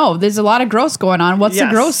 need to know. There's a lot of gross going on. What's the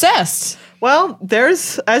Yes. grossest? Well,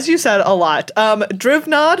 there's, as you said, a lot.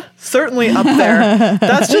 Drivnod, certainly up there.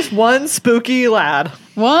 That's just one spooky lad.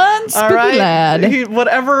 One spooky All right? lad.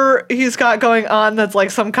 Whatever he's got going on that's like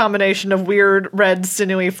some combination of weird red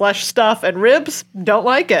sinewy flesh stuff and ribs, don't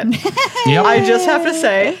like it. Yep. I just have to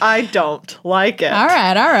say, I don't like it. All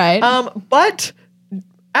right. But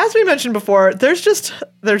as we mentioned before, there's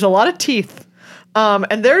a lot of teeth.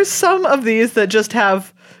 And there's some of these that just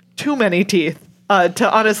have too many teeth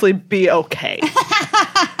to honestly be okay.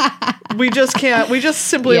 We just can't. We just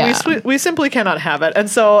simply Yeah. we simply cannot have it. And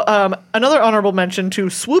so another honorable mention to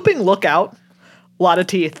Swooping Lookout. A lot of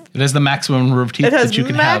teeth. It has the maximum number of teeth It has that you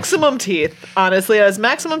can maximum teeth. Honestly, it has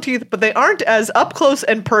maximum teeth, but they aren't as up close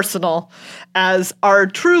and personal as our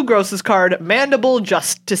true grossest card, Mandible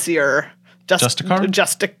Justiciar. Justicar?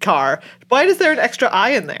 Justicar. Why is there an extra I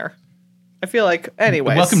in there? I feel like, anyways.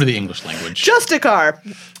 have. Welcome to the English language. Justicar.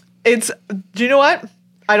 Do you know what?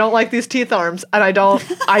 I don't like these teeth arms, and I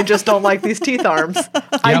just don't like these teeth arms.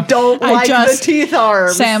 I Yeah. don't like the just- teeth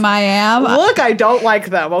arms. Sam, I am. Look, I don't like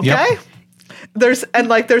them, okay? Yep. There's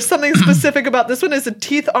something specific about this one is a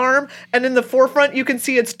teeth arm, and in the forefront you can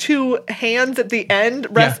see it's two hands at the end.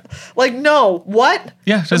 Like, no, what?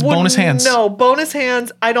 Yeah, it says bonus hands. No, bonus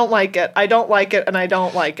hands. I don't like it. I don't like it, and I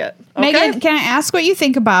don't like it. Okay? Megan, can I ask what you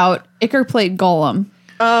think about Ichor Plate Golem?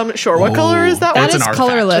 Sure. What color is that That one? That's is an artifact.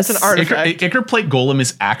 colorless. It's an artifact. Ichor Plate Golem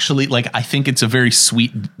is actually like, I think it's a very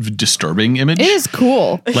sweet, disturbing image. It is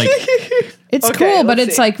cool. Like, It's Okay, cool, but let's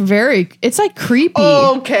it's see. like it's like creepy.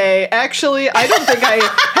 Okay, actually, I don't think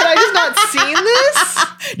had I just not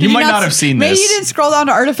seen this. you might not have seen Maybe this. you didn't scroll down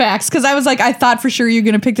to artifacts because I was like, I thought for sure you're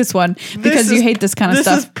going to pick this one because you hate this kind of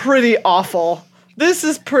stuff. This is pretty awful. This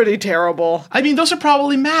is pretty terrible. I mean, those are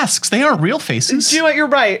probably masks. They aren't real faces. Do you know what? You're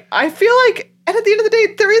right. I feel like, and at the end of the day,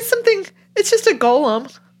 there is something. It's just a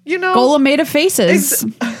golem, you know. Golem made of faces.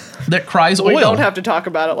 that cries We oil. don't have to talk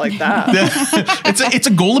about it like that. it's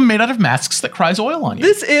a golem made out of masks that cries oil on you.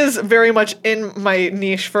 This is very much in my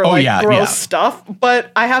niche for gross yeah. stuff,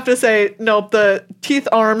 but I have to say, nope. The teeth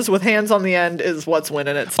arms with hands on the end is what's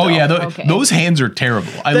winning it. Still. Oh yeah, Okay. those hands are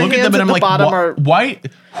terrible. I The look at hands them and at I'm the like, bottom are- why?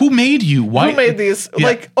 Who made you? Why Who made these? Yeah.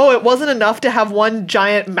 Like, oh, it wasn't enough to have one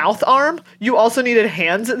giant mouth arm. You also needed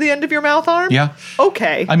hands at the end of your mouth arm. Yeah.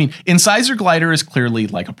 Okay. I mean, Incisor Glider is clearly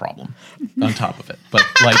like a problem on top of it, but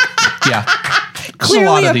like, yeah, there's Clearly a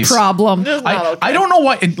lot of a these. problem. Just not okay. I don't know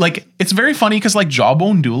why. It's very funny because like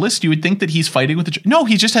Jawbone Duelist, you would think that he's fighting with no,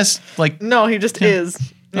 he just has like No, he just is.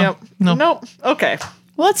 Yep. no. Nope. Okay.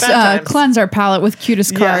 Let's Bad times. cleanse our palate with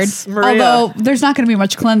cutest card. Yes, Maria. Although there's not going to be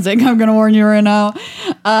much cleansing. I'm going to warn you right now.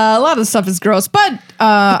 A lot of the stuff is gross, but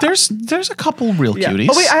there's a couple real Yeah. cuties.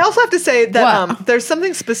 Oh wait, I also have to say that What? there's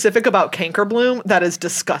something specific about Cankerbloom that is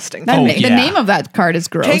disgusting. that Oh, the yeah. name of that card is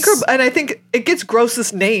gross. And I think it gets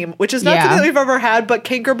grossest name, which is not Yeah. something that we've ever had, but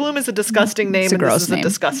Cankerbloom is a disgusting name, a and gross this is name. a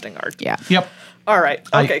disgusting art. Yeah. Yep. All right.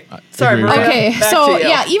 I- Okay. I Sorry, agree with Maria. Okay, Back so to you.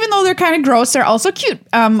 yeah, even though they're kind of gross, they're also cute,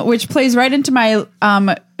 which plays right into my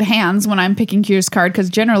hands when I'm picking cutest card because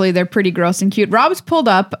generally they're pretty gross and cute. Rob's pulled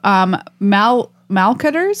up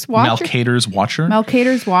Malcater's Watcher. Malcater's Watcher.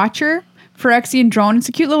 Malcater's Watcher, Phyrexian Drone. It's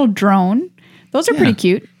a cute little drone. Those are pretty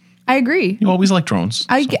cute. I agree. you always like drones.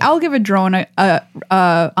 I'll give a drone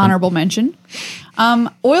a honorable mention.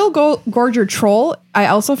 Gorger Troll, I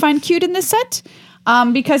also find cute in this set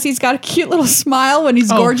because he's got a cute little smile when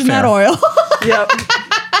he's Oh, gorging fair. that oil. Yep.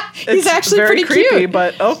 He's actually very pretty creepy, cute.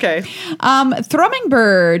 but okay. Thrumming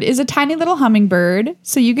Bird is a tiny little hummingbird,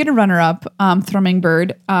 so you get a runner-up, Thrumming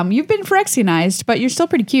Bird. You've been Phyrexianized, but you're still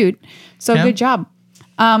pretty cute, so Yeah. good job.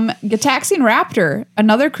 Gataxian Raptor,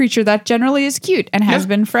 another creature that generally is cute and has Yeah.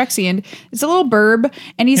 been Phyrexianed. It's a little burb,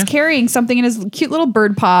 and he's carrying something in his cute little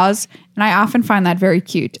bird paws, and I often find that very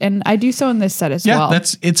cute, and I do so in this set as Yeah, well.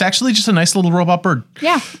 it's actually just a nice little robot bird.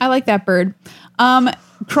 Yeah, I like that bird.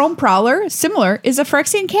 Chrome Prowler, similar, is a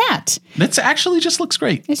Phyrexian cat. That's actually just looks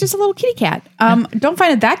great. It's just a little kitty cat. Don't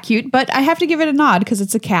find it that cute, but I have to give it a nod because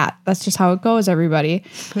it's a cat. That's just how it goes, everybody.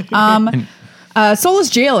 Soulless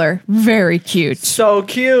Jailer, very cute. So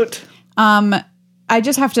cute. I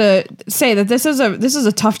just have to say that this is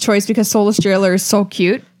a tough choice because Soulless Jailer is so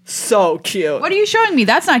cute. So cute. What are you showing me?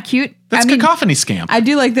 That's not cute. That's Cacophony Scamp. I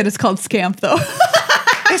do like that it's called Scamp though.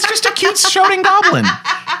 It's just a cute shouting goblin.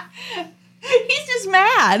 He's just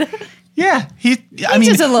mad. Yeah, I He's mean,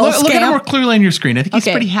 just a little look at him scamp. more clearly on your screen. I think he's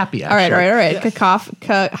pretty happy. All right, Actually. all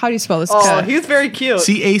right. How do you spell this? Oh, he's very cute.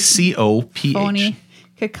 Phony. Cacophh.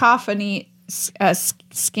 Cacophony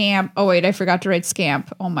Scamp. Oh wait, I forgot to write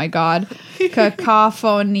Scamp. Oh my god.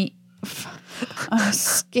 Cacophony.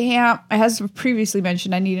 Scamp. As previously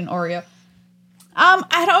mentioned, I need an Oreo.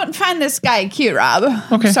 I don't find this guy cute, Rob.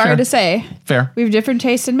 Okay, I'm sorry fair. to say. Fair. We have different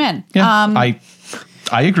tastes in men. Yeah,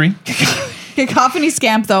 I agree. Cacophony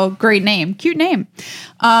Scamp, though, great name. Cute name.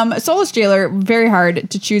 Soulless Jailer, very hard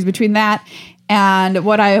to choose between that and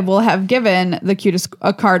what I will have given the cutest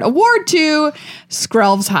card award to,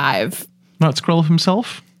 Skrelv's Hive. Not Skrull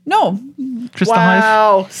himself? No. Just the hive?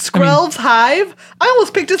 Wow. Skrelv's Hive? I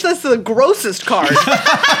almost picked this as the grossest card.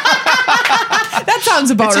 That sounds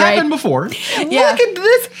about It's right. happened before. Yeah. Look at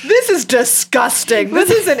this. This is disgusting. This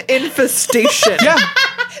is an infestation. Yeah.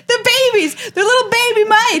 The babies. They're little baby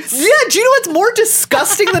mites. Yeah, do you know what's more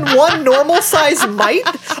disgusting than one normal-sized mite?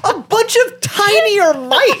 A bunch of tinier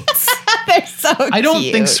mites. They're so I don't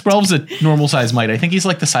cute. think Skrull's a normal size mite. I think he's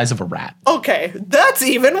like the size of a rat. Okay, that's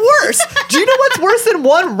even worse. Do you know what's worse than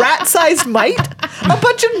one rat-sized mite? A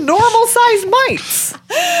bunch of normal-sized mites.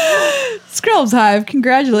 Skrelv's Hive,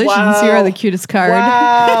 congratulations. Wow. You are the cutest card.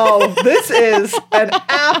 Wow, this is an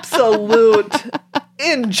absolute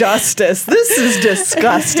injustice. This is An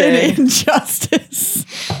disgusting. injustice.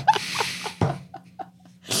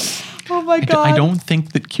 Oh my god. I don't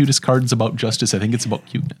think that cutest card's about justice. I think it's about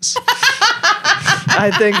cuteness.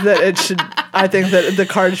 I think that the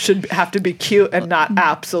card should have to be cute and not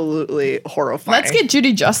absolutely horrifying. Let's get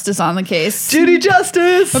Judy Justice on the case. Judy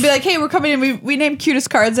Justice. We'll be like, hey, we're coming in. We named cutest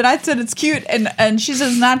cards, and I said it's cute, and she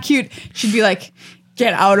says not cute. She'd be like,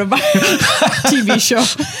 get out of my TV show.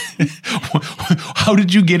 How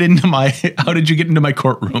did you get into my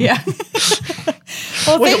courtroom? Yeah.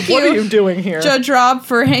 Well, thank What are you doing here? Judge Rob,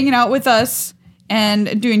 for hanging out with us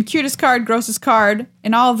and doing cutest card, grossest card,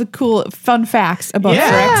 and all of the cool fun facts about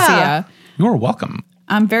Yeah. Phyrexia. You're welcome.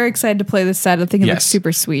 I'm very excited to play this set. I think it looks Yes.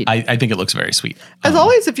 super sweet. I think it looks very sweet. As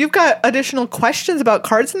always, if you've got additional questions about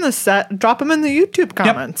cards in this set, drop them in the YouTube Yep.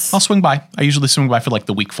 comments. I'll swing by. I usually swing by for like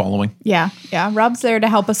the week following. Yeah. Rob's there to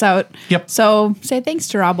help us out. Yep. So say thanks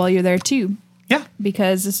to Rob while you're there too, Yeah.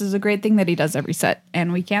 because this is a great thing that he does every set,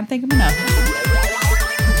 and we can't thank him enough.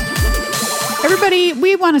 Everybody,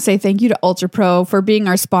 we want to say thank you to Ultra Pro for being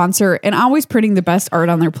our sponsor and always printing the best art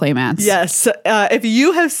on their playmats. Yes. If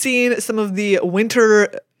you have seen some of the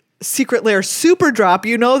winter Secret Lair Super Drop,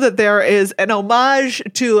 you know that there is an homage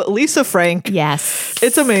to Lisa Frank. Yes.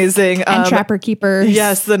 It's amazing. And Trapper Keepers.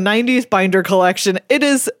 Yes, the 90s binder collection. It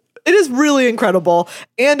is really incredible.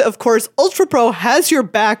 And of course, Ultra Pro has your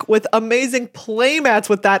back with amazing playmats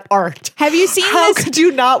with that art. Have you seen How this? could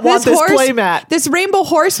you not want this horse, playmat? This rainbow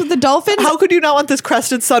horse with the dolphins? How could you not want this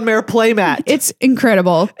Crested Sunmare playmat? It's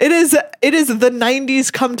incredible. It is the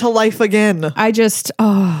 90s come to life again.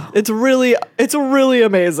 It's really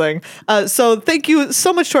amazing. So thank you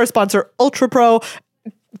so much to our sponsor, Ultra Pro,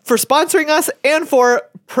 for sponsoring us and for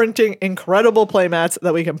printing incredible playmats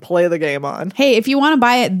that we can play the game on. Hey, if you want to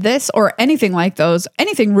buy this or anything like those,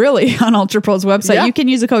 anything really on Ultra Pro's website, Yeah. you can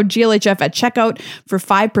use the code GLHF at checkout for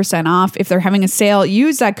 5% off. If they're having a sale,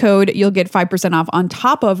 use that code. You'll get 5% off on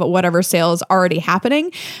top of whatever sale is already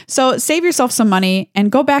happening. So save yourself some money and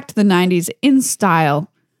go back to the 90s in style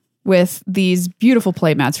with these beautiful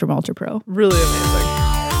playmats from Ultra Pro. Really amazing.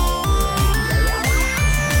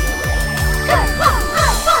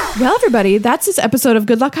 Well, everybody, that's this episode of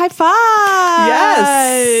Good Luck High Five.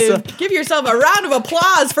 Yes. Give yourself a round of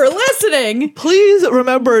applause for listening. Please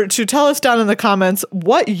remember to tell us down in the comments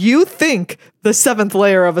what you think the 7th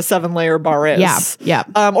layer of a 7-layer bar is. Yeah.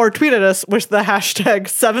 Or tweet at us with the hashtag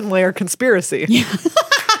 7-layer conspiracy.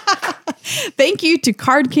 Thank you to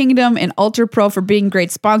Card Kingdom and Ultra Pro for being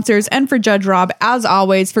great sponsors, and for Judge Rob, as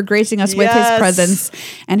always, for gracing us with his Yes. presence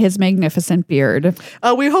and his magnificent beard.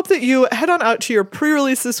 We hope that you head on out to your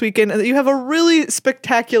pre-release this weekend and that you have a really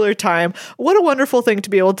spectacular time. What a wonderful thing to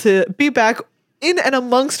be able to be back in and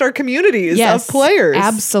amongst our communities of players.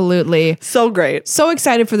 Absolutely. So great. So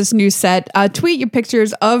excited for this new set. Tweet your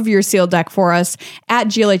pictures of your sealed deck for us at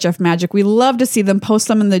GLHF Magic. We love to see them. Post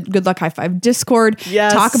them in the Good Luck High Five Discord.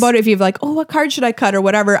 Yes. Talk about it if you're like, oh, what card should I cut or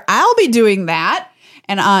whatever. I'll be doing that.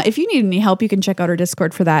 And if you need any help, you can check out our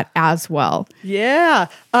Discord for that as well. Yeah.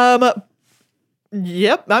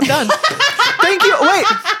 Yep, I'm done. Thank you. Wait.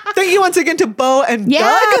 Thank you once again to Bo and Yeah,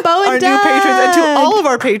 Doug, Bo and our Doug. new patrons, and to all of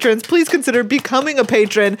our patrons. Please consider becoming a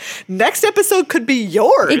patron. Next episode could be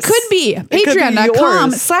yours. It could be. It could be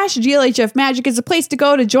yours. Patreon.com/GLHF Magic is a place to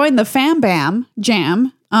go to join the Fam Bam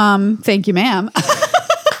Jam. Thank you, ma'am.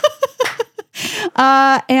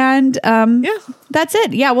 Yeah. That's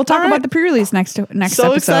it. Yeah, we'll talk All right. about the pre-release next So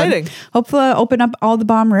episode. exciting. Hopefully open up all the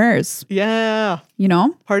bomb rares, Yeah. you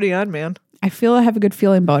know? Party on, man. I feel I have a good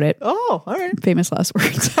feeling about it. Oh, all right. Famous last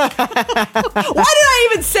words. Why did I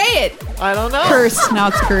even say it? I don't know. Curse. Now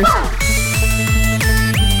it's cursed.